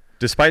absurd.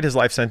 Despite his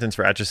life sentence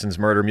for Atchison's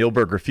murder,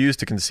 Muehlberg refused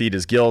to concede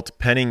his guilt,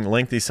 penning the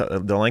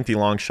lengthy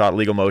long-shot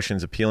legal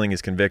motions appealing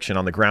his conviction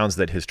on the grounds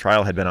that his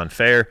trial had been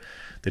unfair,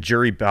 the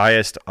jury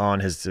biased on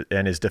his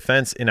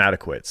defense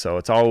inadequate. So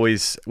it's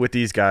always, with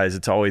these guys,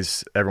 it's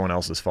always everyone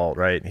else's fault,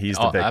 right? He's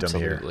the victim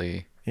absolutely.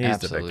 here. He's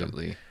absolutely. the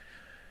victim.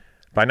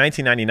 By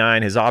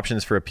 1999, his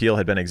options for appeal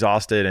had been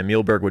exhausted, and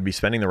Muehlberg would be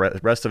spending the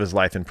rest of his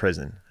life in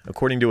prison.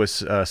 According to a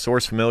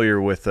source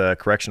familiar with the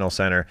correctional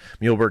center,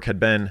 Muehlberg had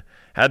been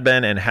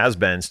and has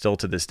been still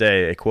to this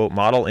day a, quote,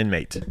 model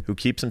inmate who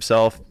keeps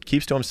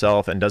to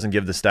himself and doesn't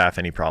give the staff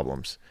any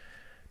problems.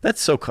 That's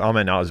so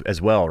common now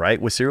as well,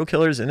 right? With serial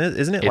killers,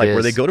 isn't it like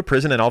where they go to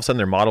prison and all of a sudden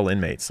they're model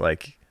inmates?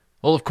 Like,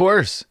 well, of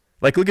course.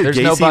 Like, look at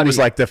Gacy was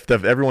like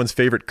the everyone's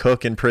favorite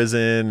cook in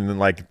prison and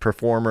like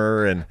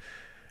performer, and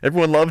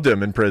everyone loved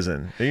him in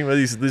prison.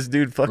 This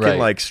dude fucking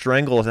like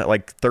strangled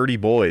like 30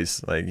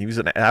 boys. Like, he was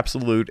an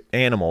absolute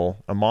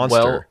animal, a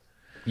monster. Well,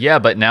 yeah,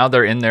 but now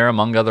they're in there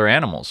among other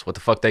animals. What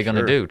the fuck they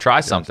gonna do? Try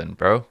something,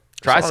 bro.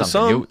 Try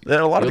something.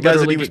 A lot of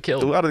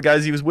the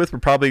guys he was with were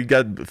probably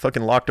got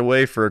fucking locked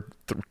away for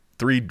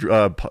three,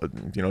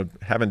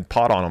 having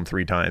pot on them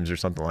 3 times or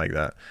something like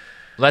that.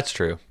 That's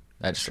true.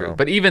 That's true.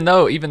 But even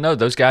though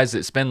those guys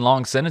that spend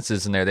long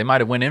sentences in there, they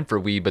might have went in for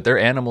weed, but they're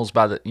animals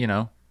by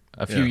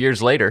a few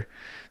years later.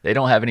 They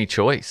don't have any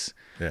choice.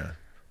 Yeah.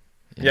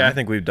 Yeah, I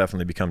think we've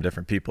definitely become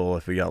different people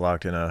if we got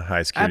locked in a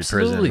high security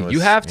prison. Absolutely.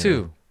 You have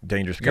to.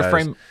 Dangerous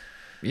guys.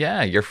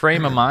 Your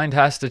frame of mind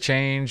has to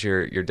change,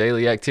 your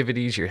daily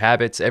activities, your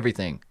habits,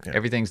 everything. Yeah.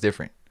 Everything's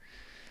different.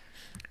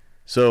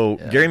 So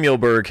Gary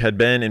Muehlberg had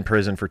been in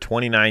prison for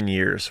 29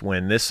 years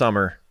when this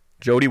summer,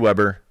 Jody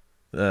Weber,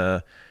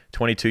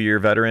 22-year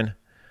veteran,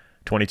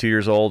 22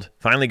 years old,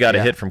 finally got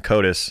a hit from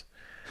CODIS,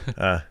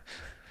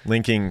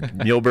 linking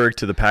Muehlberg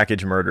to the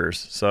package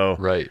murders. So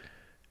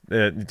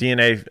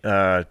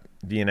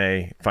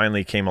DNA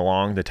finally came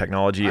along, the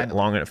technology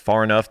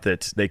far enough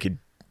that they could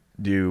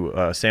do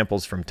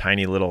samples from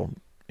tiny little,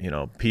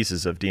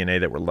 pieces of DNA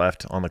that were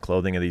left on the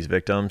clothing of these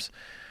victims.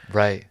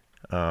 Right.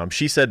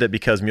 She said that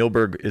because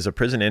Muehlberg is a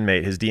prison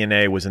inmate, his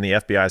DNA was in the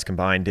FBI's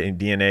combined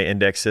DNA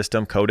index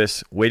system,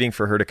 CODIS, waiting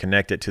for her to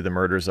connect it to the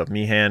murders of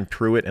Meehan,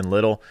 Pruitt, and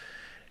Little.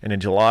 And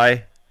in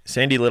July,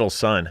 Sandy Little's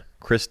son,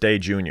 Chris Day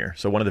Jr.,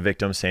 so one of the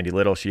victims, Sandy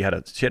Little, she had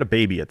a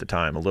baby at the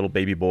time, a little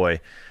baby boy,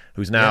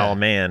 who's now a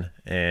man,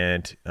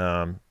 and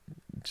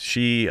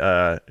she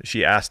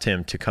asked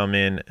him to come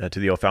in to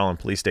the O'Fallon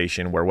police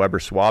station, where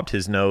Weber swabbed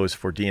his nose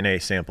for DNA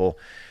sample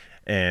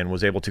and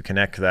was able to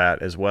connect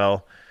that as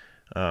well,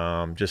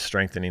 just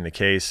strengthening the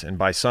case. And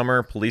by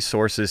summer, police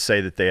sources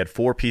say that they had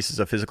 4 pieces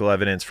of physical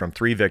evidence from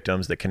 3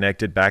 victims that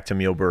connected back to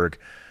Muehlberg,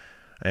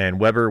 and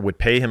Weber would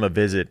pay him a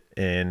visit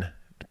in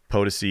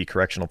Potosi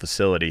Correctional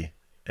Facility.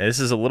 And this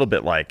is a little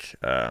bit like,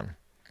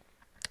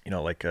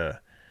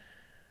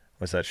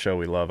 what's that show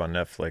we love on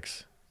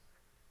Netflix?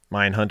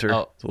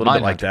 Mindhunter. It's a little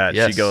bit like that.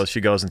 Yes.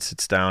 She goes and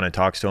sits down and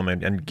talks to him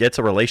and gets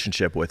a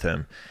relationship with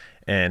him.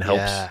 and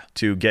helps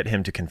to get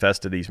him to confess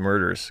to these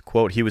murders.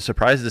 Quote, he was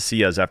surprised to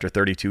see us after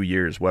 32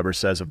 years, Weber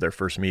says of their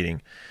first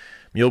meeting.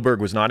 Muehlberg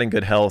was not in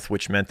good health,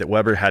 which meant that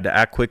Weber had to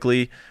act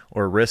quickly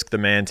or risk the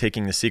man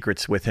taking the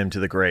secrets with him to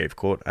the grave.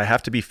 Quote, I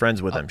have to be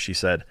friends with him, she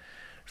said.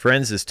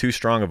 Friends is too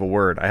strong of a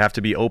word. I have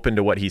to be open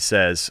to what he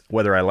says,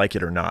 whether I like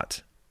it or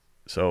not.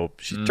 So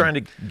she's trying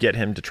to get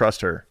him to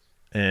trust her.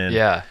 And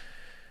yeah.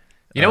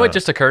 You know what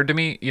just occurred to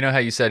me? You know how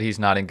you said he's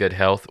not in good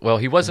health? Well,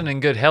 he wasn't in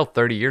good health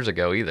 30 years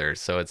ago either.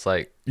 So it's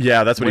like...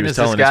 Yeah, that's what he was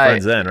telling his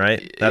friends then,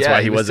 right? That's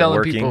why he wasn't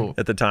working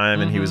at the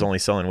time and he was only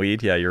selling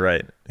weed. Yeah, you're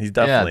right. He's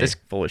definitely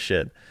full of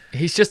shit.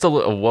 He's just a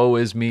woe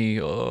is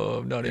me. Oh,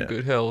 I'm not in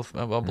good health.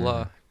 Blah, blah,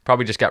 blah.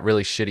 Probably just got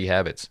really shitty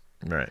habits.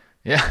 Right.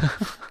 Yeah.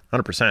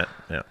 100%.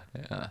 Yeah.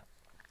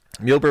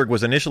 Muehlberg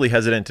was initially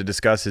hesitant to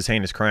discuss his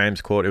heinous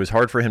crimes. Quote, it was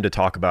hard for him to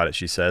talk about it,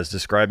 she says,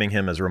 describing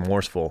him as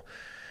remorseful.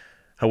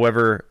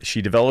 However,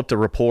 she developed a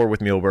rapport with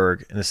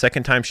Muehlberg, and the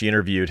second time she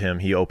interviewed him,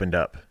 he opened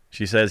up.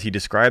 She says he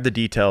described the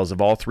details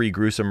of all 3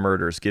 gruesome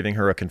murders, giving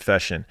her a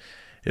confession.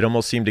 It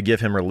almost seemed to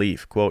give him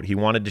relief. Quote, he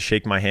wanted to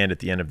shake my hand at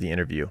the end of the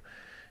interview.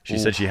 She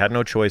said she had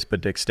no choice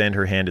but to extend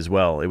her hand as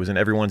well. It was in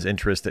everyone's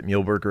interest that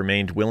Muehlberg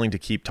remained willing to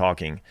keep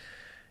talking.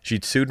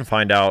 She'd soon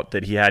find out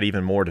that he had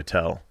even more to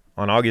tell.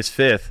 On August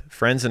 5th,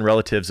 friends and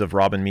relatives of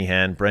Robin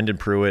Meehan, Brendan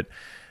Pruitt,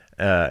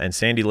 and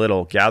Sandy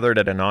Little gathered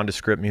at a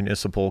nondescript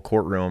municipal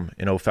courtroom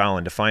in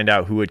O'Fallon to find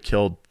out who had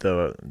killed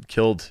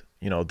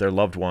their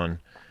loved one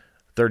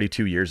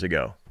 32 years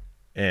ago.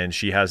 And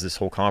she has this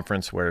whole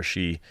conference where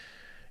she,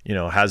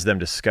 has them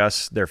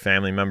discuss their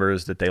family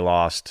members that they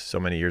lost so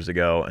many years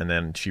ago, and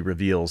then she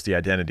reveals the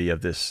identity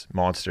of this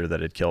monster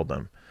that had killed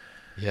them.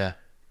 Yeah.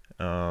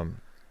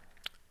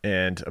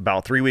 And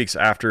about 3 weeks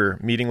after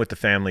meeting with the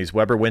families,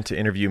 Weber went to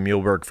interview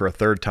Muehlberg for a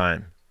third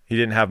time. He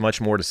didn't have much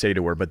more to say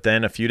to her, but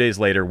then a few days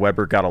later,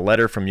 Weber got a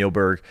letter from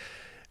Muehlberg,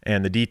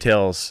 and the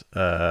details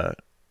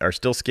are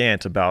still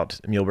scant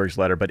about Muehlberg's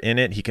letter, but in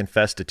it, he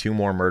confessed to 2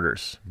 more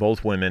murders,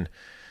 both women.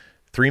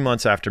 3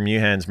 months after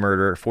Meehan's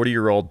murder,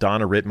 40-year-old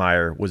Donna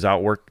Rittmeyer was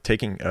out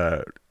working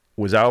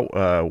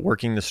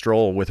the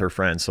stroll with her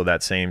friends, so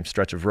that same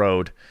stretch of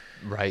road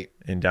right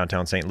in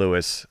downtown St.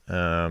 Louis,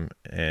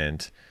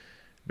 and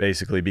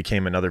basically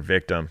became another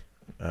victim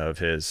of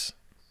his.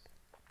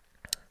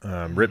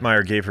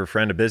 Rittmeyer gave her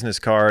friend a business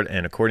card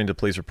and, according to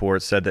police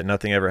reports, said that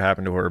nothing ever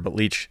happened to her, but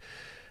Leach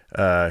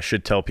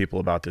should tell people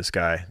about this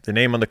guy. The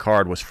name on the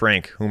card was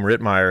Frank, whom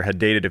Rittmeyer had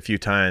dated a few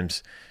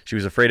times. She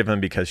was afraid of him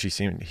because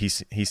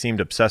he seemed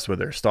obsessed with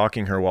her,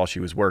 stalking her while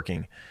she was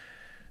working.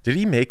 Did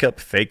he make up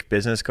fake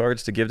business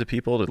cards to give to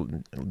people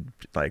to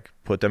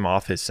put them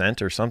off his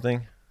scent or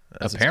something?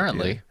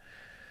 Apparently.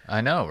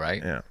 I know,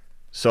 right? Yeah.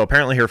 So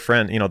apparently her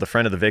friend, the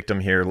friend of the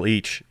victim here,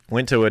 Leach,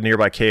 went to a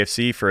nearby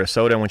KFC for a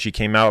soda. When she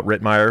came out,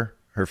 Rittmeyer,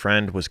 her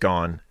friend, was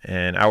gone.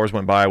 And hours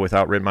went by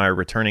without Rittmeyer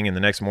returning. And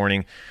the next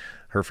morning,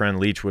 her friend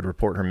Leach would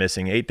report her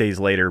missing. 8 days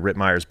later,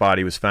 Rittmeyer's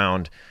body was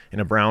found in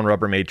a brown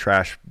Rubbermaid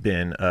trash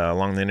bin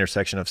along the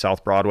intersection of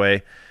South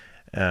Broadway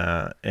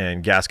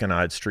and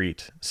Gasconade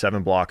Street,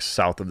 7 blocks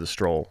south of the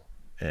Stroll.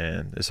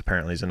 And this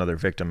apparently is another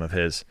victim of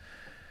his.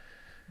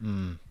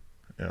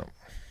 Yeah.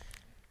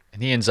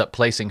 And he ends up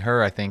placing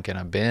her, I think, in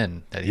a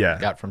bin that he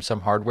got from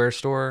some hardware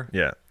store.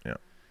 Yeah.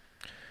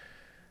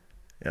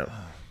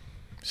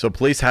 So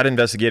police had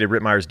investigated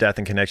Rittmeyer's death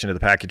in connection to the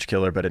package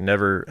killer, but it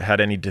never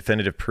had any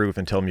definitive proof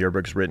until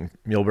Muehlberg's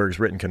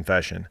written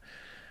confession.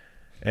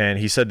 And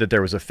he said that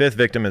there was a 5th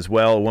victim as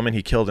well, a woman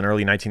he killed in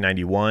early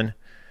 1991.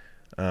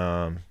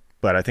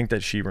 But I think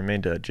that she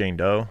remained a Jane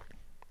Doe.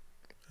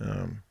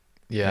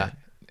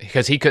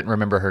 Because he couldn't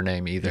remember her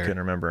name either. He couldn't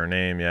remember her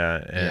name,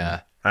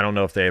 And I don't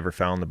know if they ever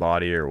found the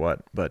body or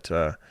what, but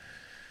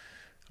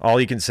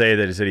all you can say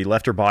is that he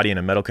left her body in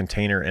a metal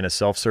container in a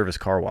self-service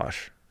car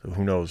wash. So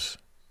who knows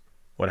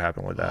what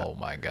happened with that? Oh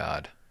my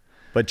God!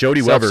 But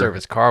Jody Weber,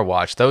 self-service car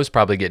wash, those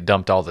probably get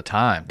dumped all the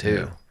time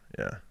too.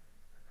 Yeah.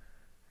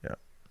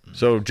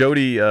 So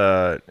Jody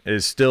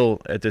is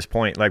still at this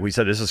point, like we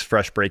said, this is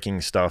fresh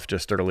breaking stuff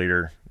just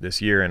earlier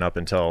this year and up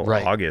until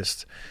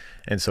August.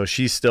 And so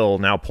she's still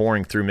now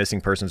pouring through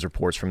missing persons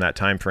reports from that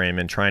time frame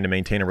and trying to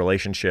maintain a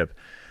relationship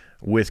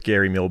with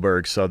Gary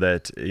Muehlberg so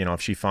that,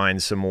 if she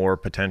finds some more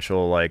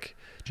potential like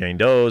Jane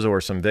Does or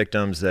some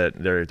victims that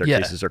their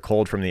cases are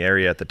cold from the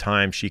area at the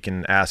time, she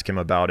can ask him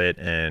about it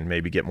and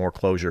maybe get more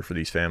closure for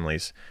these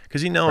families.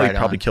 Because he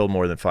probably killed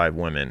more than 5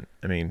 women.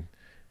 I mean,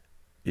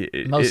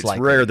 it's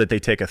rare that they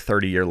take a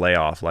 30-year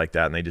layoff like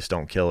that and they just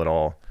don't kill at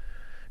all.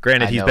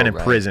 Granted, he's been in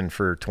prison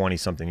for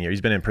 20-something years.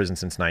 He's been in prison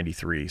since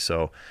 93.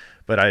 So,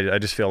 but I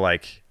just feel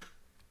like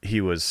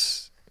he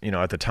was,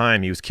 at the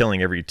time, he was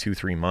killing every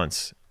 2-3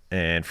 months.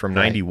 And from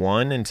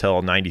 91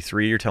 until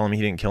 93, you're telling me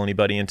he didn't kill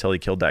anybody until he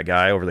killed that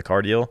guy over the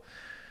car deal?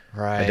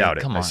 Right. I doubt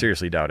it. I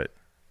seriously doubt it.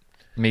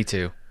 Me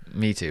too.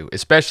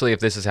 Especially if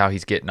this is how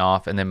he's getting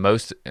off. And then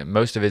most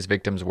of his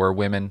victims were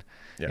women.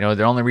 Yeah.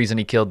 The only reason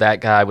he killed that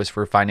guy was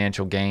for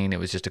financial gain. It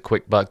was just a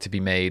quick buck to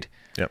be made.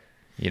 Yep.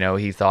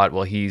 He thought,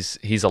 well,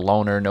 he's a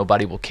loner.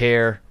 Nobody will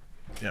care.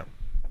 Yeah.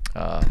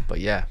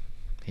 But yeah,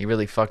 he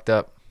really fucked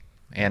up.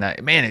 And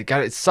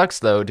it sucks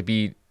though to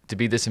be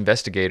this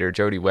investigator,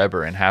 Jody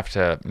Weber, and have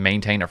to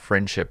maintain a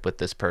friendship with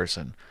this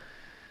person.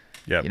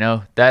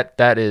 Yeah, that's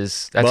got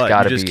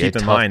to be a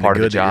tough part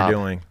of the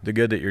job. The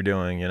good that you're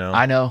doing,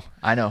 I know.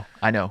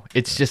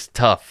 It's just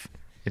tough.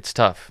 It's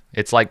tough.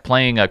 It's like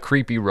playing a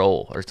creepy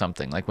role or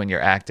something, like when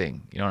you're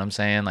acting. You know what I'm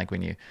saying? Like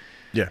when you.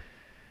 Yeah.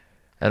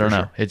 I don't know.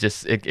 Sure. It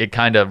just it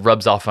kind of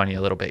rubs off on you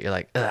a little bit. You're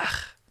like, ugh,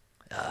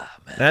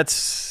 man.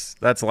 That's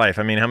life.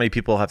 I mean, how many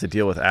people have to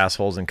deal with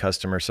assholes in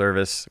customer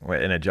service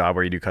in a job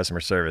where you do customer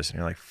service, and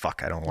you're like,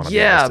 fuck, I don't want to.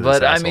 Yeah, be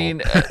but I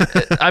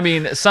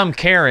mean, some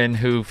Karen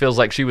who feels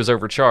like she was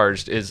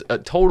overcharged is a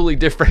totally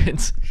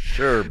different,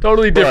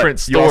 totally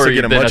different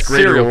story than a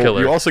serial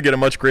killer. You also get a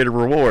much greater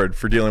reward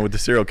for dealing with the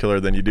serial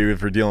killer than you do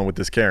for dealing with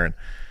this Karen.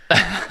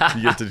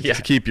 You get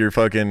to keep your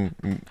fucking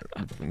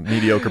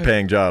mediocre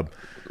paying job.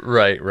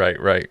 Right.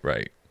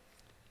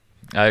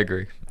 I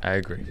agree.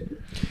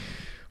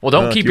 Well,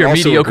 don't keep your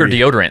mediocre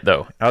deodorant,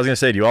 though. I was going to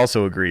say, do you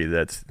also agree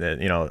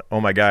that Oh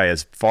My Guy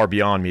is far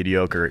beyond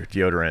mediocre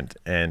deodorant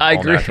and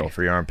all natural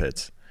for your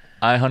armpits?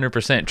 I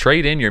 100%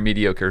 trade in your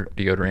mediocre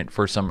deodorant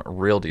for some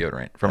real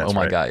deodorant from Oh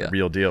My Gaia.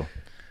 Real deal.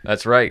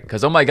 That's right,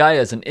 because Oh My Gaia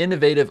is an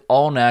innovative,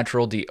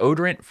 all-natural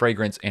deodorant,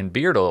 fragrance, and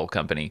beard oil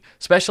company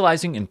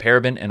specializing in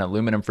paraben and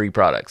aluminum-free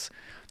products.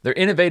 Their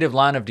innovative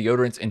line of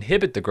deodorants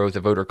inhibit the growth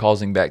of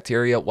odor-causing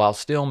bacteria while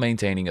still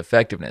maintaining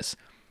effectiveness.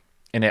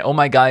 And at Oh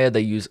My Gaia, they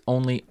use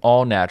only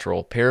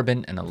all-natural,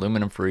 paraben, and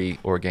aluminum-free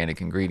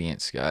organic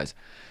ingredients, guys.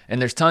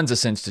 And there's tons of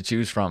scents to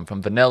choose from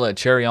vanilla,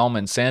 cherry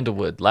almond,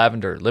 sandalwood,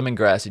 lavender,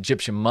 lemongrass,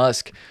 Egyptian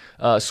musk,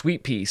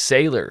 sweet pea,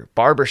 sailor,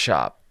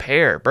 barbershop,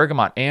 pear,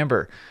 bergamot,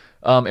 amber.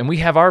 And we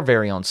have our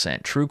very own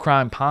scent, True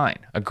Crime Pine,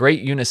 a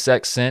great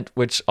unisex scent,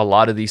 which a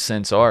lot of these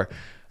scents are.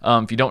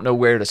 If you don't know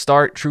where to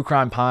start, True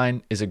Crime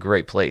Pine is a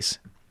great place.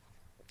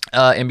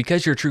 And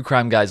because you're True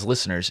Crime Guys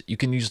listeners, you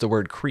can use the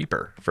word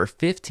Creeper for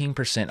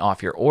 15%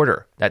 off your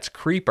order. That's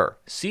Creeper,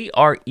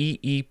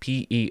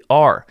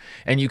 CREEPER.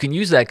 And you can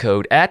use that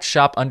code at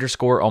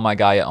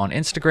shop_OhMyGaia on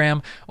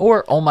Instagram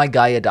or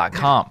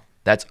ohmygaia.com.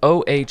 That's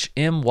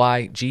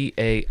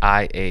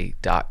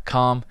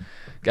OHMYGAIA.com.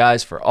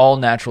 Guys, for all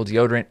natural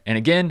deodorant. And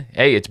again,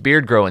 hey, it's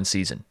beard growing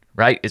season,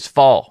 right? It's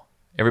fall.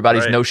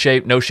 Everybody's No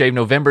Shave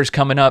November's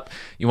coming up.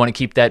 You want to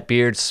keep that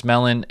beard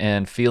smelling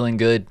and feeling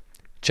good.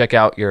 Check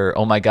out your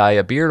Oh My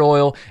Gaia beard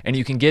oil, and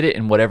you can get it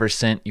in whatever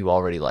scent you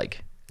already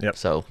like. Yep.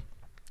 So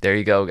there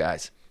you go,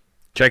 guys.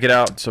 Check it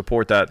out.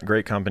 Support that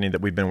great company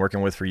that we've been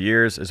working with for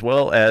years, as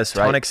well as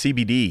Tonic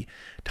CBD.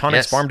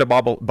 Tonic's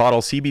farm-to-bottle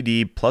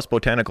CBD plus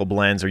botanical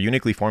blends are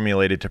uniquely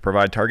formulated to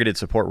provide targeted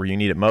support where you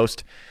need it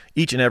most.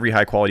 Each and every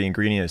high-quality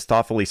ingredient is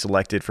thoughtfully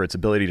selected for its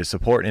ability to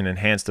support and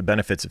enhance the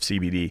benefits of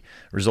CBD,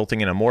 resulting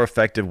in a more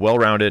effective,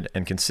 well-rounded,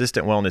 and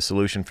consistent wellness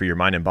solution for your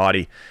mind and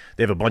body.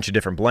 They have a bunch of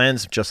different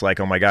blends, just like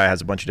Oh My Guy has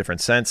a bunch of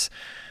different scents.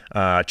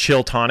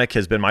 Chill Tonic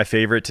has been my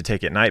favorite to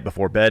take at night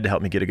before bed to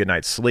help me get a good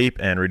night's sleep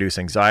and reduce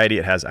anxiety.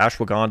 It has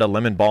ashwagandha,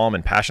 lemon balm,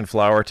 and passion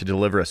flower to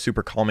deliver a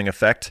super calming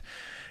effect.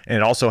 And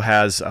it also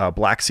has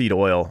black seed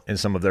oil in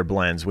some of their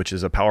blends, which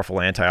is a powerful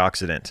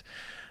antioxidant.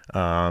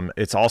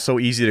 It's also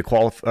easy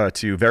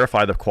to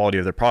verify the quality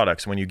of their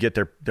products. When you get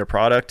their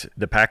product,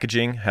 the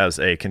packaging has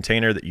a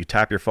container that you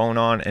tap your phone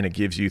on, and it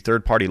gives you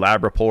third-party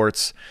lab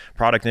reports,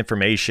 product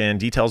information,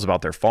 details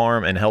about their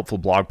farm, and helpful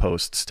blog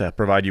posts to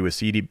provide you with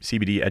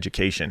CBD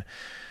education.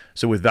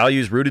 So with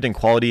values rooted in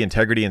quality,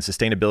 integrity, and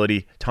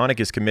sustainability, Tonic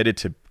is committed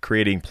to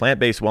creating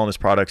plant-based wellness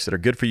products that are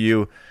good for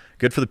you,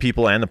 good for the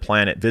people and the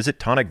planet. Visit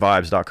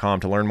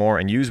tonicvibes.com to learn more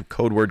and use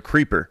code word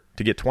CREEPER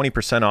to get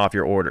 20% off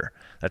your order.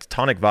 That's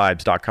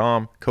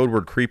tonicvibes.com, code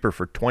word CREEPER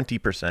for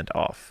 20%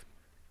 off.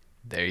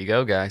 There you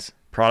go, guys.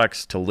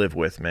 Products to live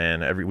with,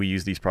 man. We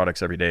use these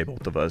products every day,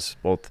 both of us,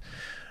 both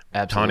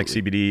Absolutely.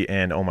 Tonic CBD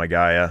and Oh My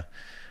Gaia.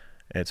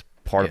 It's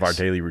part of our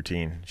daily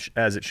routine,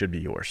 as it should be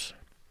yours.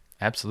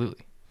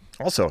 Absolutely.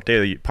 Also,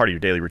 part of your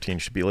daily routine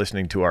should be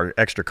listening to our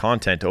extra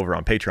content over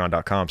on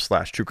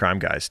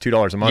patreon.com/truecrimeguys.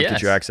 $2 a month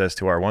gets you access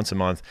to our once a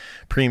month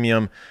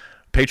premium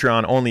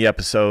Patreon only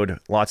episode.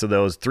 Lots of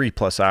those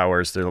 3+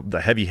 hours. They're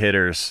the heavy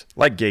hitters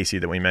like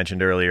Gacy that we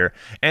mentioned earlier.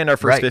 And our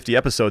first 50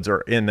 episodes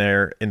are in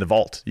there in the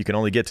vault. You can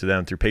only get to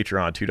them through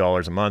Patreon,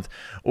 $2 a month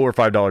or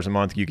 $5 a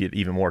month. You get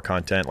even more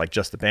content like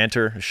Just the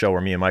Banter, a show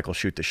where me and Michael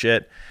shoot the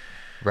shit.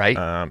 Right.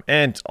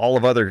 And all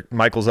of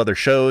Michael's other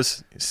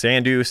shows,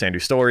 Sandu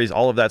Stories,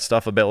 all of that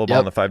stuff available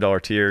on the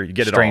 $5 tier. You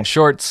get it all. Strange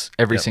Shorts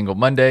every single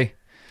Monday.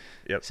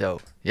 Yep. So,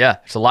 yeah,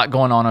 there's a lot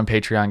going on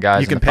Patreon, guys.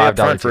 You can pay up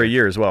front for a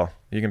year as well.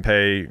 You can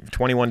pay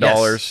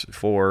 $21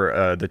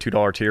 for the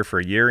 $2 tier for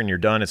a year, and you're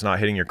done. It's not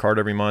hitting your card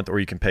every month. Or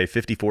you can pay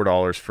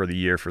 $54 for the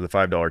year for the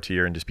 $5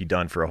 tier and just be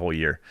done for a whole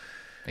year.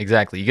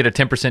 Exactly. You get a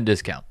 10%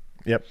 discount.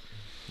 Yep.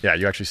 Yeah,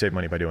 you actually save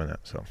money by doing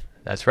that. So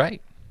that's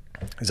right.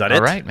 Is that it?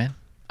 All right, man.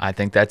 I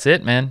think that's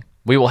it, man.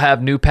 We will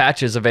have new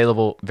patches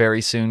available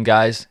very soon,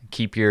 guys.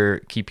 Keep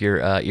your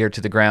ear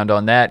to the ground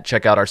on that.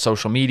 Check out our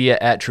social media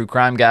at True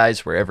Crime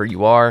Guys, wherever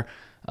you are.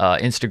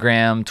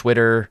 Instagram,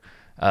 Twitter,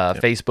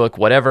 Facebook,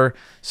 whatever.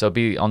 So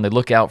be on the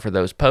lookout for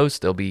those posts.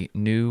 There'll be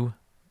new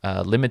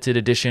limited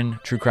edition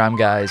True Crime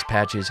Guys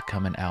patches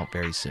coming out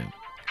very soon.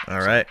 All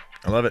right.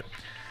 I love it.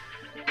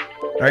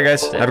 All right,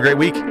 guys. Have a great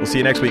week. We'll see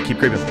you next week. Keep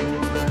creeping.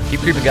 Keep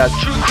creeping, guys.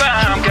 True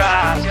Crime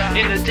Guys.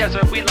 In the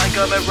desert, we like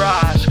a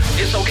mirage.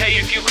 It's okay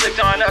if you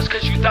clicked on us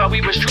because you thought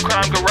we was True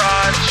Crime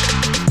Garage.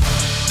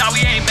 Now we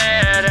ain't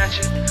mad at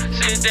you.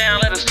 Sit down,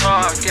 let us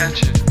talk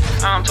at you.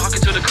 I'm talking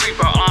to the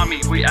creeper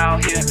army. We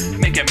out here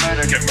making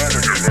murder, get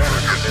murder, get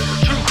murder.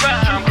 True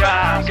Crime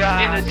Guys.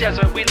 In the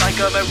desert, we like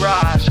a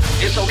mirage.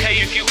 It's okay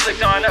if you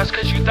clicked on us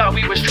because you thought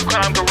we was True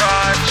Crime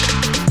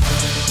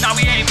Garage. Now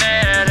we ain't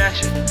mad at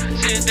you.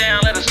 Sit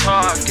down, let us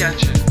talk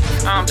at you.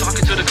 I'm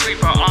talking to the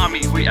creeper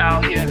army. We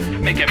out here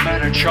making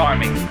murder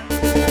charming.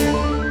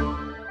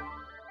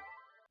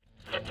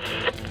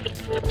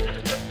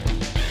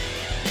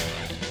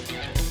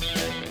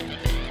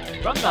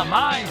 From the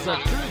minds of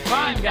True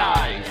Crime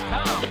Guys,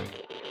 come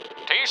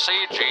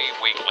TCG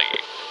Weekly.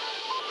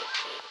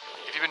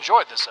 If you've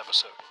enjoyed this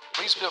episode,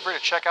 please feel free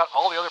to check out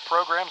all the other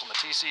programs on the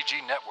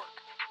TCG network.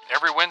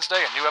 Every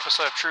Wednesday, a new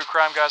episode of True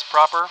Crime Guys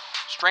proper,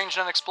 Strange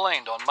and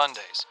Unexplained on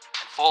Mondays,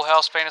 and Full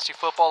House Fantasy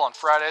Football on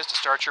Fridays to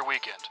start your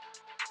weekend.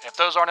 And if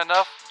those aren't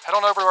enough, head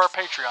on over to our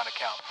Patreon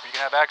account, where you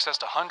can have access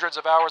to hundreds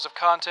of hours of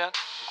content,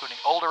 including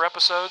older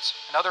episodes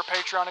and other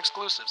Patreon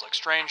exclusives like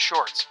Strange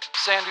Shorts,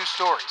 Sandu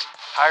Stories,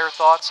 Higher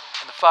Thoughts,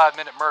 and the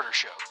 5-Minute Murder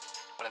Show.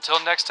 But until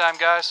next time,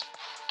 guys,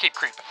 keep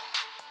creeping.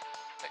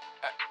 Hey,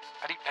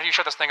 how do you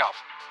shut this thing off?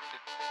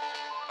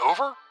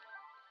 Over?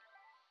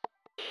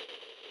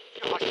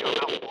 You're lucky I'm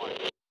out, boy.